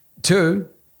 Two,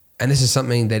 and this is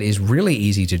something that is really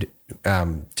easy to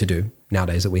do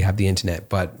nowadays that we have the internet,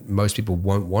 but most people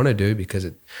won't want to do because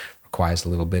it requires a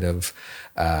little bit of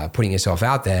putting yourself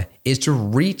out there, is to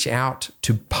reach out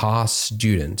to past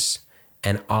students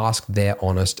and ask their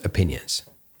honest opinions.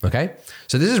 Okay,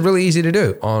 so this is really easy to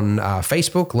do on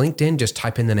Facebook, LinkedIn. Just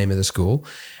type in the name of the school,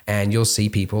 and you'll see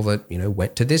people that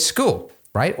went to this school.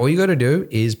 Right? All you got to do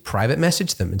is private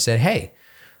message them and say, "Hey,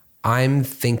 I'm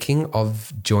thinking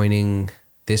of joining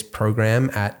this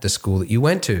program at the school that you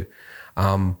went to.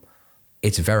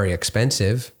 It's very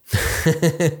expensive,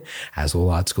 as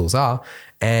all art schools are,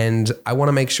 and I want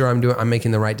to make sure I'm making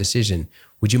the right decision.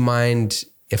 Would you mind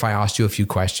if I asked you a few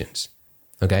questions?"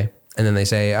 Okay. And then they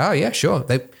say, "Oh yeah, sure."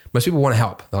 Most people want to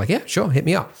help. They're like, "Yeah, sure, hit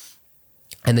me up."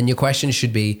 And then your question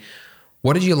should be,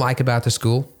 what did you like about the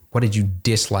school? What did you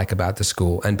dislike about the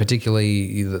school? And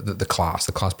particularly the class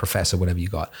professor, whatever you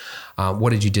got.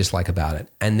 What did you dislike about it?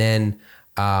 And then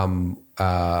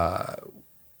a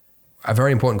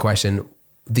very important question,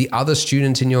 the other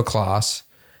students in your class,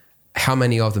 how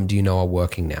many of them do you know are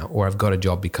working now or have got a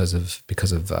job because of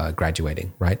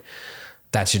graduating, right?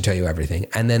 That should tell you everything.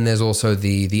 And then there's also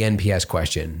the NPS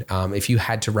question. If you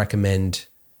had to recommend,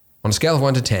 on a scale of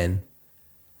 1 to 10,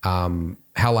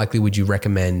 how likely would you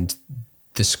recommend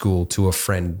the school to a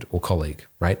friend or colleague,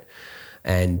 right?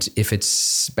 And if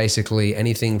it's basically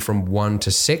anything from 1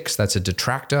 to 6, that's a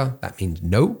detractor. That means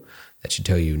no. That should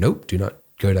tell you, nope, do not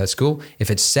go to that school. If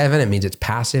it's 7, it means it's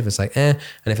passive. It's like, eh.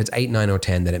 And if it's 8, 9, or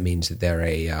 10, then it means that they're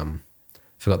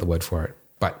forgot the word for it,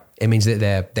 but it means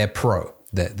that they're pro.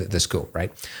 The school, right?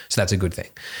 So that's a good thing.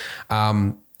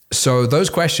 So those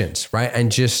questions, right? And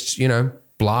just,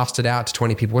 blast it out to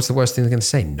 20 people. What's the worst thing they're going to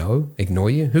say? No? Ignore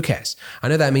you? Who cares? I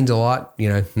know that means a lot,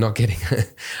 not getting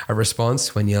a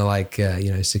response when you're like,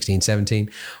 16, 17.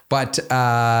 But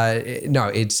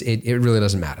no, it really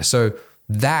doesn't matter. So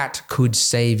that could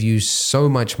save you so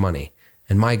much money.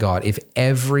 And my God, if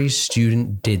every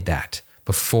student did that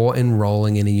before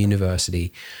enrolling in a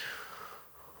university,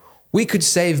 we could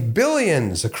save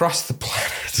billions across the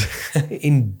planet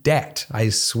in debt. I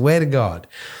swear to God.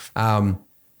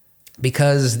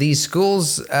 because these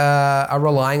schools are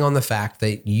relying on the fact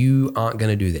that you aren't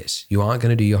going to do this. You aren't going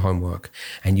to do your homework,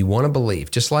 and you want to believe.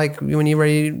 Just like when you're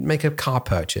ready to make a car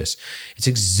purchase, it's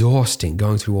exhausting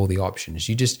going through all the options.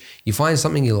 You find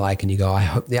something you like, and you go,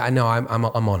 I know I'm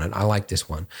on it. I like this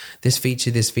one. This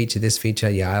feature.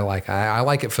 Yeah, I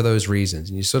like it for those reasons.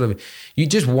 And you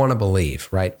just want to believe,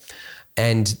 right?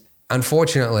 And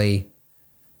unfortunately,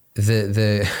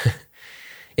 it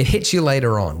hits you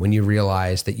later on when you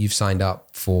realize that you've signed up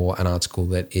for an art school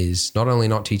that is not only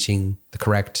not teaching the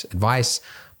correct advice,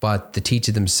 but the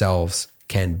teacher themselves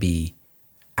can be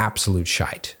absolute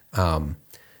shite. It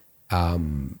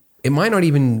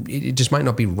just might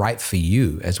not be right for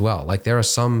you as well. Like there are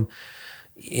some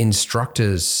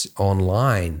instructors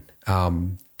online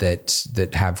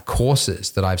that have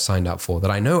courses that I've signed up for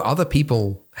that I know other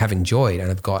people have enjoyed and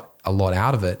have got a lot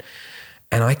out of it.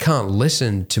 And I can't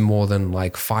listen to more than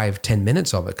like 5-10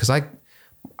 minutes of it because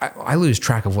I lose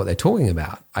track of what they're talking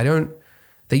about.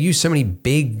 They use so many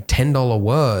big $10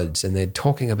 words, and they're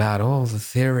talking about the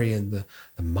theory and the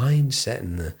mindset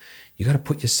and you got to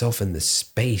put yourself in the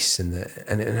space and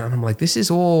I'm like, this is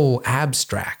all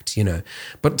abstract,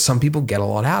 but some people get a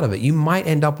lot out of it. You might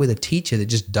end up with a teacher that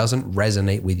just doesn't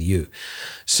resonate with you.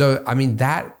 So, I mean,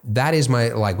 that is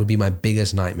would be my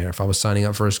biggest nightmare if I was signing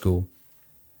up for a school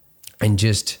and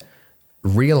just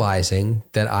realizing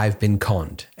that I've been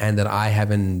conned and that I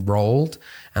have enrolled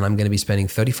and I'm going to be spending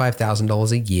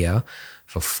 $35,000 a year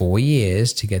for 4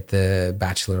 years to get the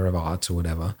Bachelor of Arts or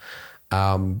whatever,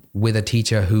 with a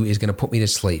teacher who is going to put me to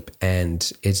sleep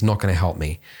and it's not going to help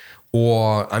me.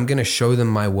 Or I'm going to show them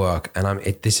my work and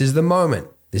this is the moment.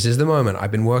 This is the moment.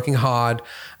 I've been working hard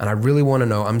and I really want to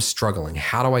know, I'm struggling.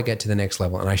 How do I get to the next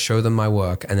level? And I show them my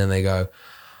work and then they go,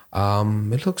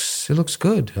 it looks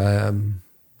good.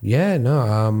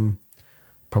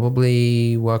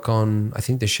 Probably work on, I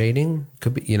think the shading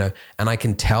could be, and I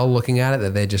can tell looking at it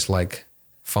that they're just like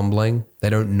fumbling. They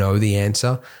don't know the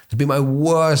answer. It'd be my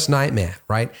worst nightmare,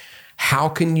 right? How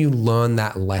can you learn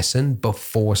that lesson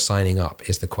before signing up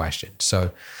is the question.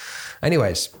 So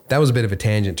anyways, that was a bit of a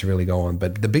tangent to really go on,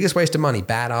 but the biggest waste of money,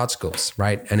 bad art schools,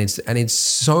 right? And it's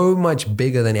so much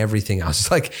bigger than everything else.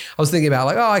 It's like, I was thinking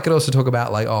about I could also talk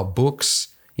about books,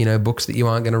 books that you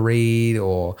aren't going to read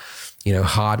or,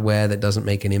 hardware that doesn't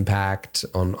make an impact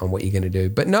on what you're going to do.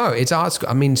 But no, it's art school.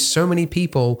 I mean, so many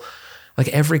people, like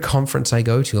every conference I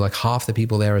go to, like half the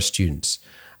people there are students,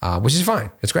 which is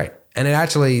fine. It's great. And it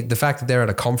actually, the fact that they're at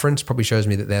a conference probably shows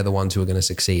me that they're the ones who are going to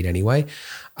succeed anyway.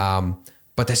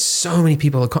 But there's so many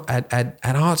people at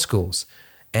art schools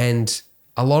and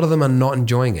a lot of them are not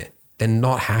enjoying it. They're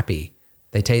not happy.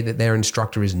 They tell you that their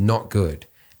instructor is not good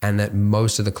and that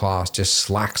most of the class just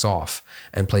slacks off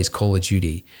and plays Call of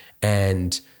Duty.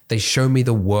 And they show me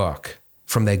the work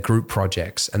from their group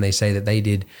projects and they say that they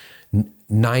did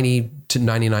 90 to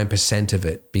 99% of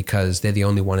it because they're the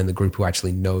only one in the group who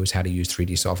actually knows how to use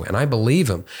 3D software. And I believe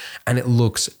them. And it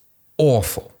looks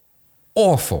awful.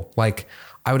 Like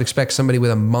I would expect somebody with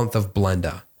a month of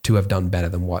Blender to have done better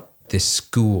than what this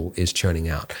school is churning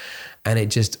out. And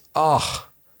it just,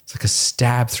 it's like a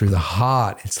stab through the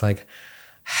heart. It's like,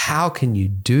 how can you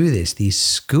do this? These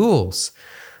schools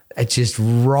are just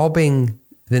robbing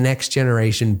the next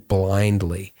generation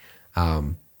blindly.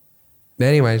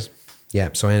 Anyways,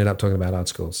 so I ended up talking about art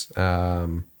schools.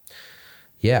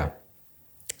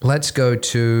 Let's go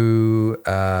to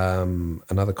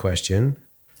another question.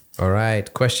 All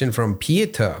right, question from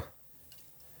Peter.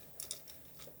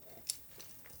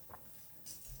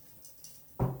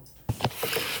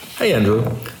 Hey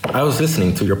Andrew, I was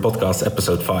listening to your podcast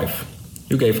episode 5.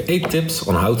 You gave 8 tips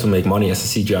on how to make money as a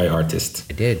CGI artist.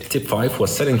 I did. Tip 5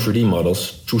 was selling 3D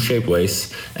models through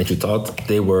Shapeways, and you thought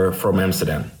they were from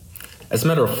Amsterdam. As a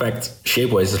matter of fact,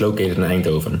 Shapeways is located in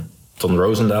Eindhoven. Ton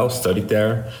Roosendaal studied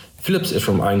there, Philips is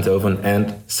from Eindhoven,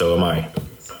 and so am I.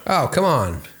 Oh, come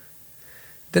on.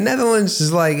 The Netherlands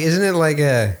is like, isn't it like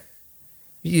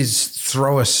you just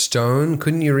throw a stone?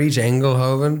 Couldn't you reach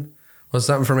Eindhoven or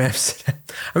something from Amsterdam?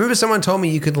 I remember someone told me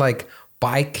you could like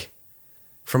bike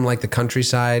from like the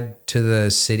countryside to the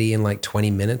city in like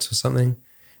 20 minutes or something.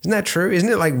 Isn't that true? Isn't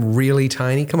it like really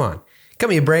tiny? Come on. Cut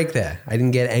me a break there. I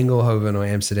didn't get Eindhoven or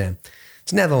Amsterdam.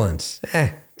 It's Netherlands.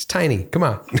 It's tiny. Come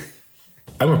on.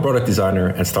 I'm a product designer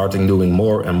and starting doing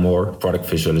more and more product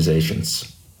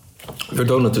visualizations. Your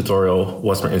donut tutorial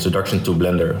was my introduction to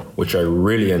Blender, which I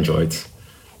really enjoyed.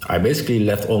 I basically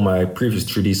left all my previous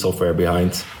 3D software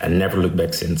behind and never looked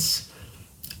back since.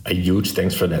 A huge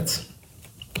thanks for that.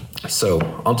 So,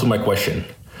 on to my question.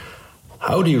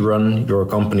 How do you run your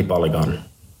company Polygon?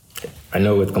 I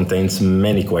know it contains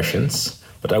many questions,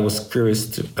 but I was curious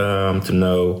to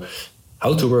know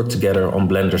how to work together on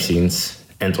Blender scenes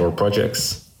and/or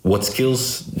projects. What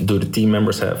skills do the team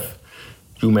members have?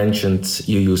 You mentioned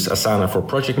you use Asana for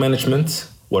project management.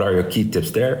 What are your key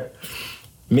tips there?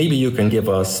 Maybe you can give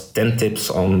us 10 tips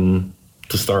on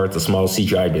to start a small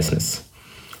CGI business.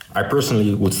 I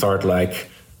personally would start like,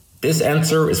 this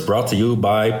answer is brought to you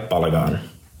by Polygon.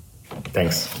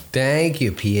 Thanks. Thank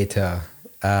you, Pieter.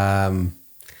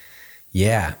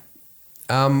 Yeah.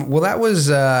 Well, that was,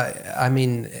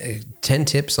 10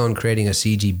 tips on creating a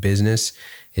CG business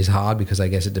is hard because I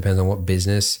guess it depends on what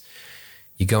business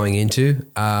you're going into.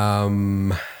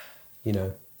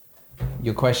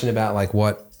 Your question about like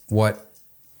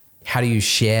how do you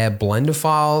share Blender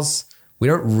files? We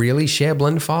don't really share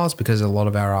Blender files because a lot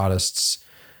of our artists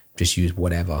just use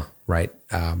whatever, right?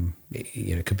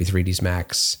 It could be 3ds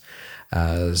Max,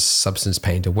 Substance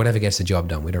Paint, or whatever gets the job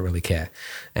done. We don't really care.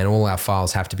 And all our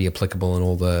files have to be applicable in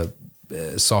all the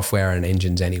software and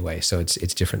engines anyway. So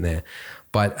it's different there.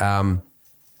 But,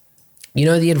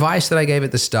 the advice that I gave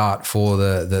at the start for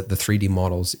the 3D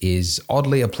models is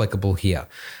oddly applicable here.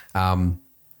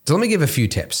 So let me give a few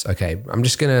tips, okay? I'm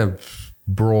just going to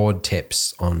broad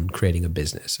tips on creating a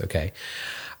business, okay?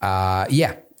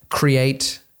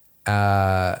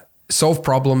 Solve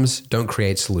problems, don't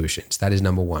create solutions. That is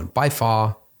number one. By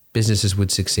far, businesses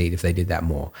would succeed if they did that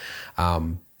more.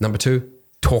 Number two,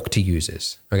 talk to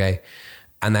users, okay?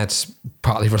 And that's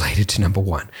partly related to number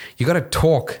one. You got to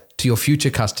talk to your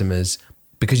future customers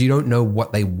because you don't know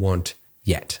what they want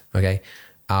yet, okay?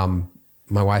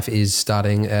 My wife is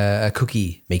starting a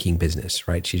cookie making business,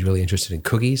 right? She's really interested in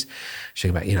cookies. She's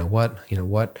about,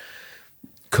 what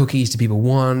cookies do people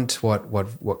want?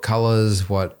 What colors?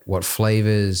 What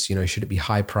flavors? Should it be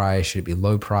high price? Should it be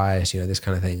low price? This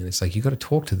kind of thing. And it's like, you got to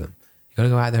talk to them. You got to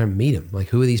go out there and meet them. Like,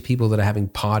 who are these people that are having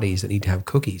parties that need to have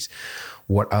cookies?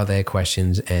 What are their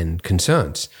questions and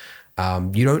concerns?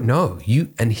 You don't know.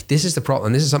 And this is the problem.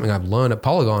 And this is something I've learned at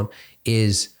Polygon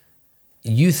is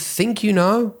you think you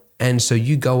know, and so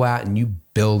you go out and you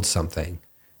build something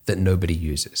that nobody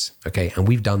uses, okay? And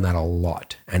we've done that a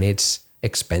lot, and it's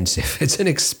expensive. It's an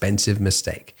expensive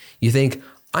mistake. You think,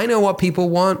 I know what people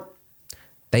want.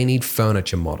 They need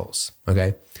furniture models,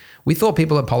 okay? We thought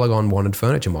people at Polygon wanted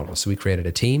furniture models, so we created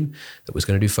a team that was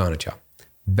going to do furniture.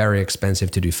 Very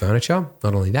expensive to do furniture.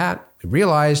 Not only that, we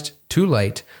realized too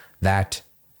late that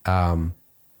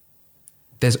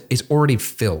it's already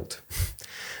filled.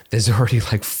 There's already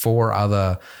like 4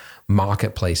 other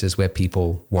marketplaces where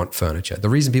people want furniture. The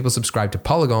reason people subscribe to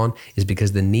Polygon is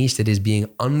because the niche that is being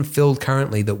unfilled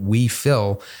currently that we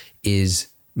fill is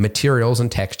materials and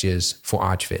textures for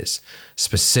ArchViz,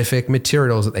 specific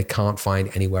materials that they can't find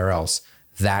anywhere else.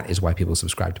 That is why people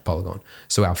subscribe to Polygon.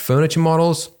 So our furniture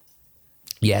models,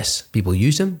 yes, people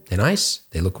use them. They're nice.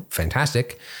 They look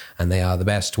fantastic. And they are the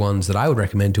best ones that I would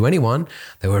recommend to anyone.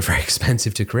 They were very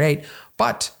expensive to create,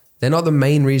 but they're not the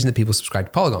main reason that people subscribe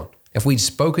to Polygon. If we'd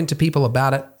spoken to people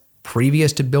about it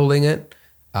previous to building it,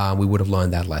 we would have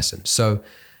learned that lesson. So,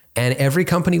 and every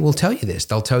company will tell you this.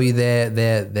 They'll tell you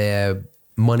their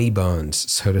money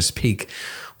burns, so to speak,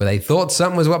 where they thought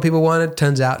something was what people wanted.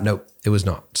 Turns out, nope, it was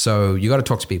not. So you got to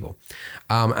talk to people.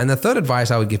 And the third advice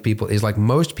I would give people is like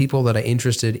most people that are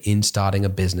interested in starting a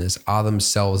business are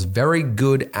themselves very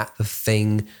good at the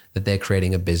thing that they're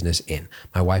creating a business in.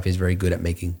 My wife is very good at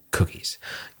making cookies.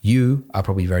 You are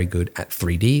probably very good at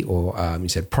 3D or you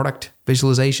said product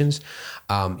visualizations.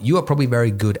 You are probably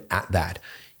very good at that.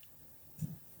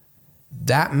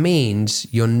 That means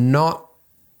you're not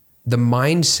the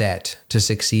mindset to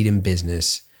succeed in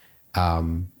business.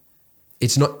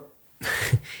 It's not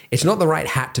the right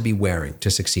hat to be wearing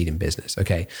to succeed in business,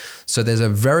 okay? So there's a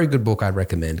very good book I'd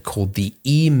recommend called The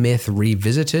E-Myth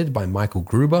Revisited by Michael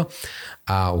Gruber,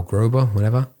 or Grober,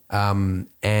 whatever.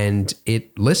 And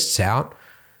it lists out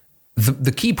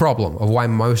the key problem of why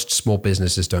most small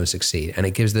businesses don't succeed. And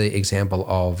it gives the example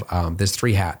of there's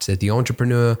 3 hats. There's the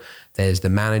entrepreneur, there's the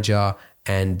manager,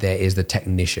 and there is the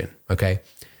technician, okay?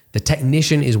 The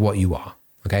technician is what you are.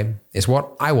 Okay, it's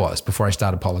what I was before I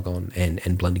started Polygon and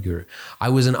Blender Guru. I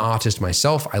was an artist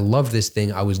myself. I loved this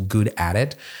thing. I was good at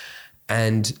it.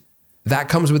 And that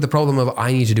comes with the problem of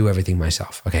I need to do everything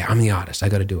myself. Okay, I'm the artist. I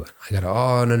got to do it.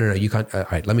 No, you can't. All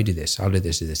right, let me do this. I'll do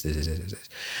this.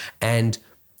 And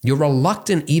you're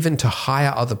reluctant even to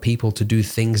hire other people to do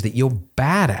things that you're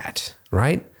bad at,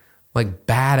 right? Like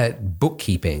bad at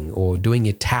bookkeeping or doing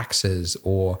your taxes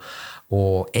or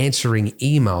answering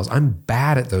emails. I'm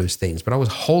bad at those things, but I was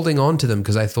holding on to them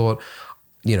because I thought,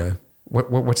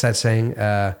 what's that saying?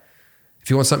 If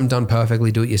you want something done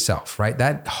perfectly, do it yourself, right?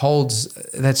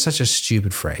 That's such a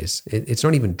stupid phrase. It's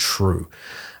not even true.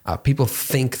 People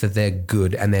think that they're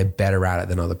good and they're better at it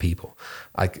than other people.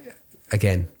 Like,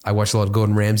 again, I watch a lot of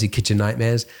Gordon Ramsay Kitchen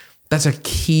Nightmares. That's a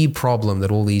key problem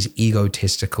that all these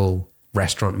egotistical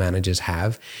restaurant managers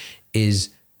have, is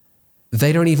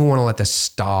they don't even want to let the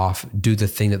staff do the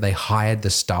thing that they hired the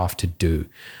staff to do.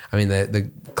 I mean, the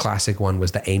classic one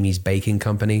was the Amy's Baking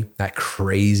Company, that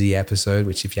crazy episode,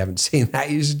 which if you haven't seen that,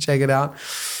 you should check it out.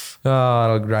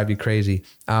 Oh, it'll drive you crazy.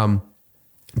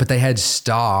 But they had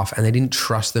staff and they didn't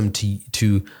trust them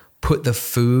to put the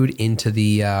food into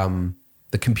the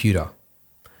computer.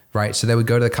 Right. So they would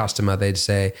go to the customer,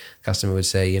 the customer would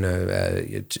say, 2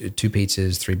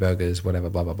 pizzas, 3 burgers, whatever,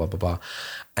 blah, blah, blah, blah, blah.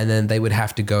 And then they would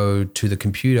have to go to the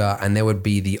computer and there would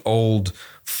be the old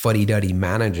fuddy-duddy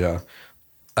manager,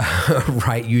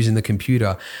 right, using the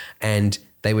computer. And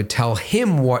they would tell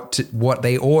him what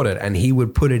they ordered and he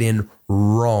would put it in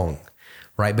wrong.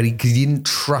 Right. But he didn't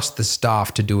trust the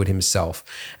staff to do it himself.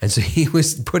 And so he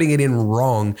was putting it in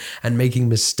wrong and making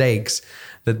mistakes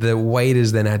that the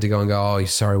waiters then had to go and go, oh,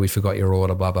 sorry, we forgot your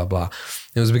order, blah, blah, blah.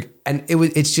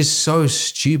 It's just so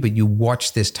stupid. You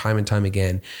watch this time and time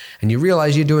again and you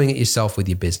realize you're doing it yourself with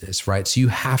your business, right? So you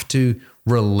have to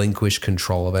relinquish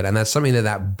control of it. And that's something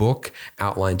that book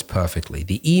outlines perfectly.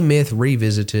 The E-Myth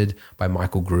Revisited by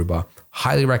Michael Gruber.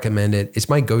 Highly recommend it. It's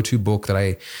my go-to book that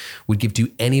I would give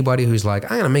to anybody who's like, I'm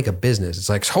going to make a business. It's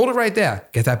like, hold it right there.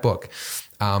 Get that book.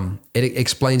 It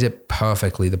explains it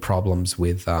perfectly, the problems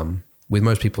with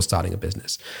most people starting a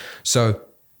business. So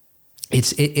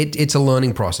it's a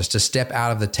learning process to step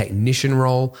out of the technician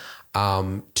role,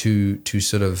 to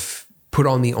sort of put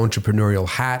on the entrepreneurial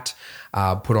hat,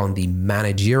 put on the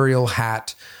managerial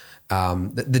hat.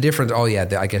 The difference,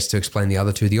 I guess to explain the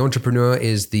other two, the entrepreneur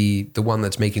is the one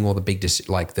that's making all the big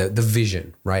like the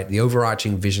vision, right? The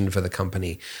overarching vision for the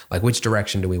company, like which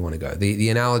direction do we want to go? The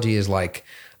analogy is like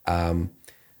what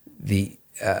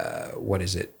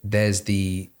is it?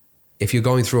 If you're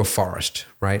going through a forest,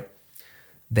 right?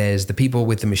 There's the people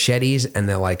with the machetes and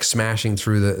they're like smashing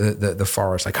through the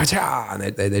forest, like, and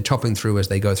they're chopping through as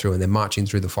they go through and they're marching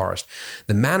through the forest.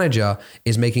 The manager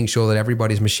is making sure that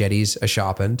everybody's machetes are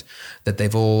sharpened, that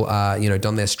they've all,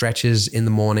 done their stretches in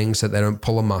the morning so they don't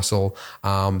pull a muscle,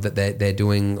 that they're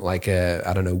doing like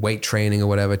weight training or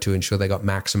whatever to ensure they got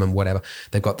maximum whatever.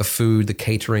 They've got the food, the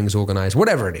catering's organized,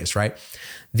 whatever it is, right?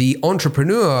 The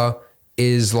entrepreneur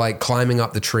is like climbing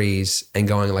up the trees and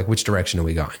going like, which direction are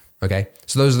we going? Okay.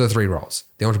 So those are the 3 roles: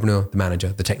 the entrepreneur, the manager,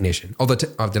 the technician.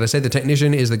 Did I say the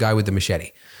technician is the guy with the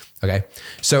machete? Okay.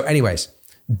 So anyways,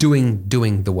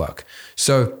 doing the work.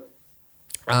 So,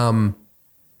 that's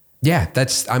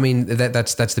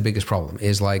the biggest problem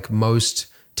is like most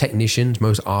technicians,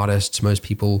 most artists, most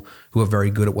people who are very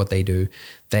good at what they do,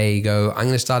 they go, I'm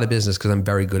going to start a business because I'm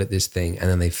very good at this thing. And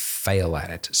then they fail at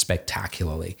it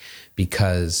spectacularly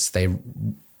because they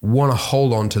want to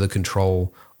hold on to the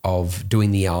control of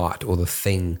doing the art or the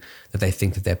thing that they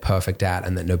think that they're perfect at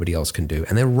and that nobody else can do.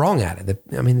 And they're wrong at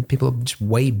it. People are just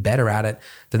way better at it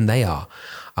than they are.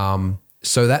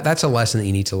 So that's a lesson that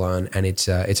you need to learn. And it's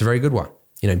a very good one.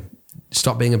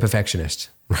 Stop being a perfectionist,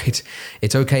 right?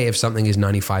 It's okay if something is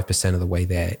 95% of the way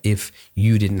there, if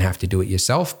you didn't have to do it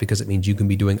yourself, because it means you can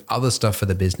be doing other stuff for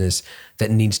the business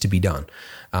that needs to be done.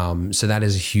 So that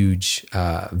is a huge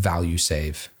value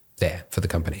save there for the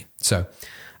company. So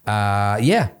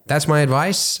that's my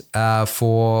advice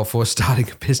for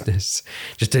starting a business.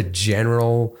 Just a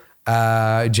general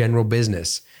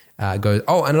business. And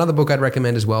another book I'd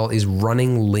recommend as well is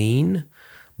Running Lean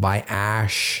by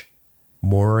Ash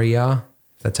Maurya.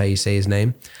 That's how you say his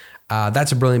name.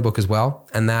 That's a brilliant book as well.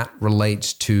 And that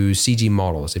relates to CG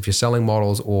models. If you're selling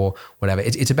models or whatever,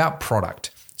 it's about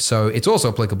product. So it's also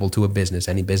applicable to a business.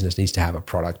 Any business needs to have a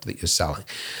product that you're selling.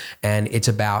 And it's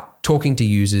about talking to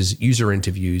users, user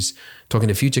interviews, talking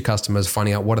to future customers,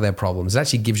 finding out what are their problems. It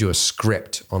actually gives you a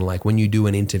script on like when you do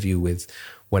an interview with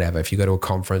whatever, if you go to a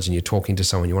conference and you're talking to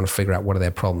someone, you want to figure out what are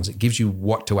their problems. It gives you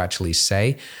what to actually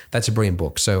say. That's a brilliant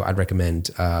book. So I'd recommend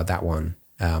that one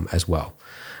as well.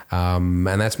 And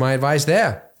that's my advice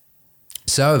there.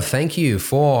 So thank you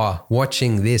for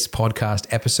watching this podcast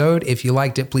episode. If you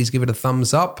liked it, please give it a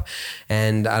thumbs up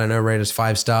and rate us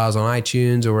 5 stars on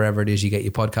iTunes or wherever it is you get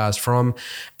your podcast from.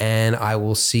 And I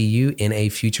will see you in a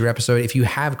future episode. If you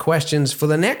have questions for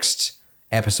the next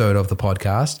episode of the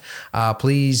podcast,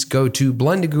 please go to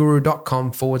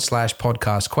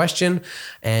blenderguru.com/podcast question.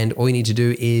 And all you need to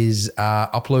do is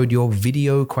upload your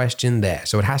video question there.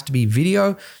 So it has to be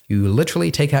video. You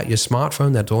literally take out your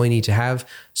smartphone. That's all you need to have.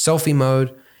 Selfie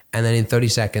mode. And then in 30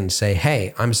 seconds say,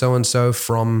 hey, I'm so-and-so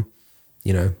from,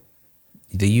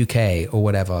 the UK or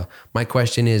whatever. My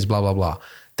question is blah, blah, blah.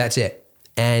 That's it.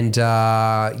 And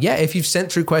if you've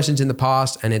sent through questions in the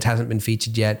past and it hasn't been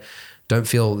featured yet, don't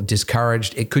feel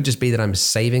discouraged. It could just be that I'm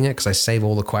saving it because I save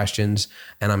all the questions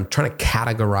and I'm trying to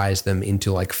categorize them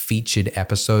into like featured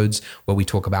episodes where we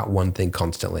talk about one thing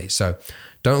constantly. So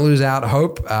don't lose out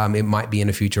hope. It might be in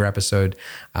a future episode.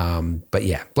 But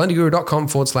yeah,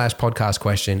 blenderguru.com/podcast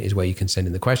question is where you can send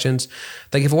in the questions.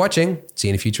 Thank you for watching. See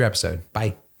you in a future episode.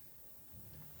 Bye.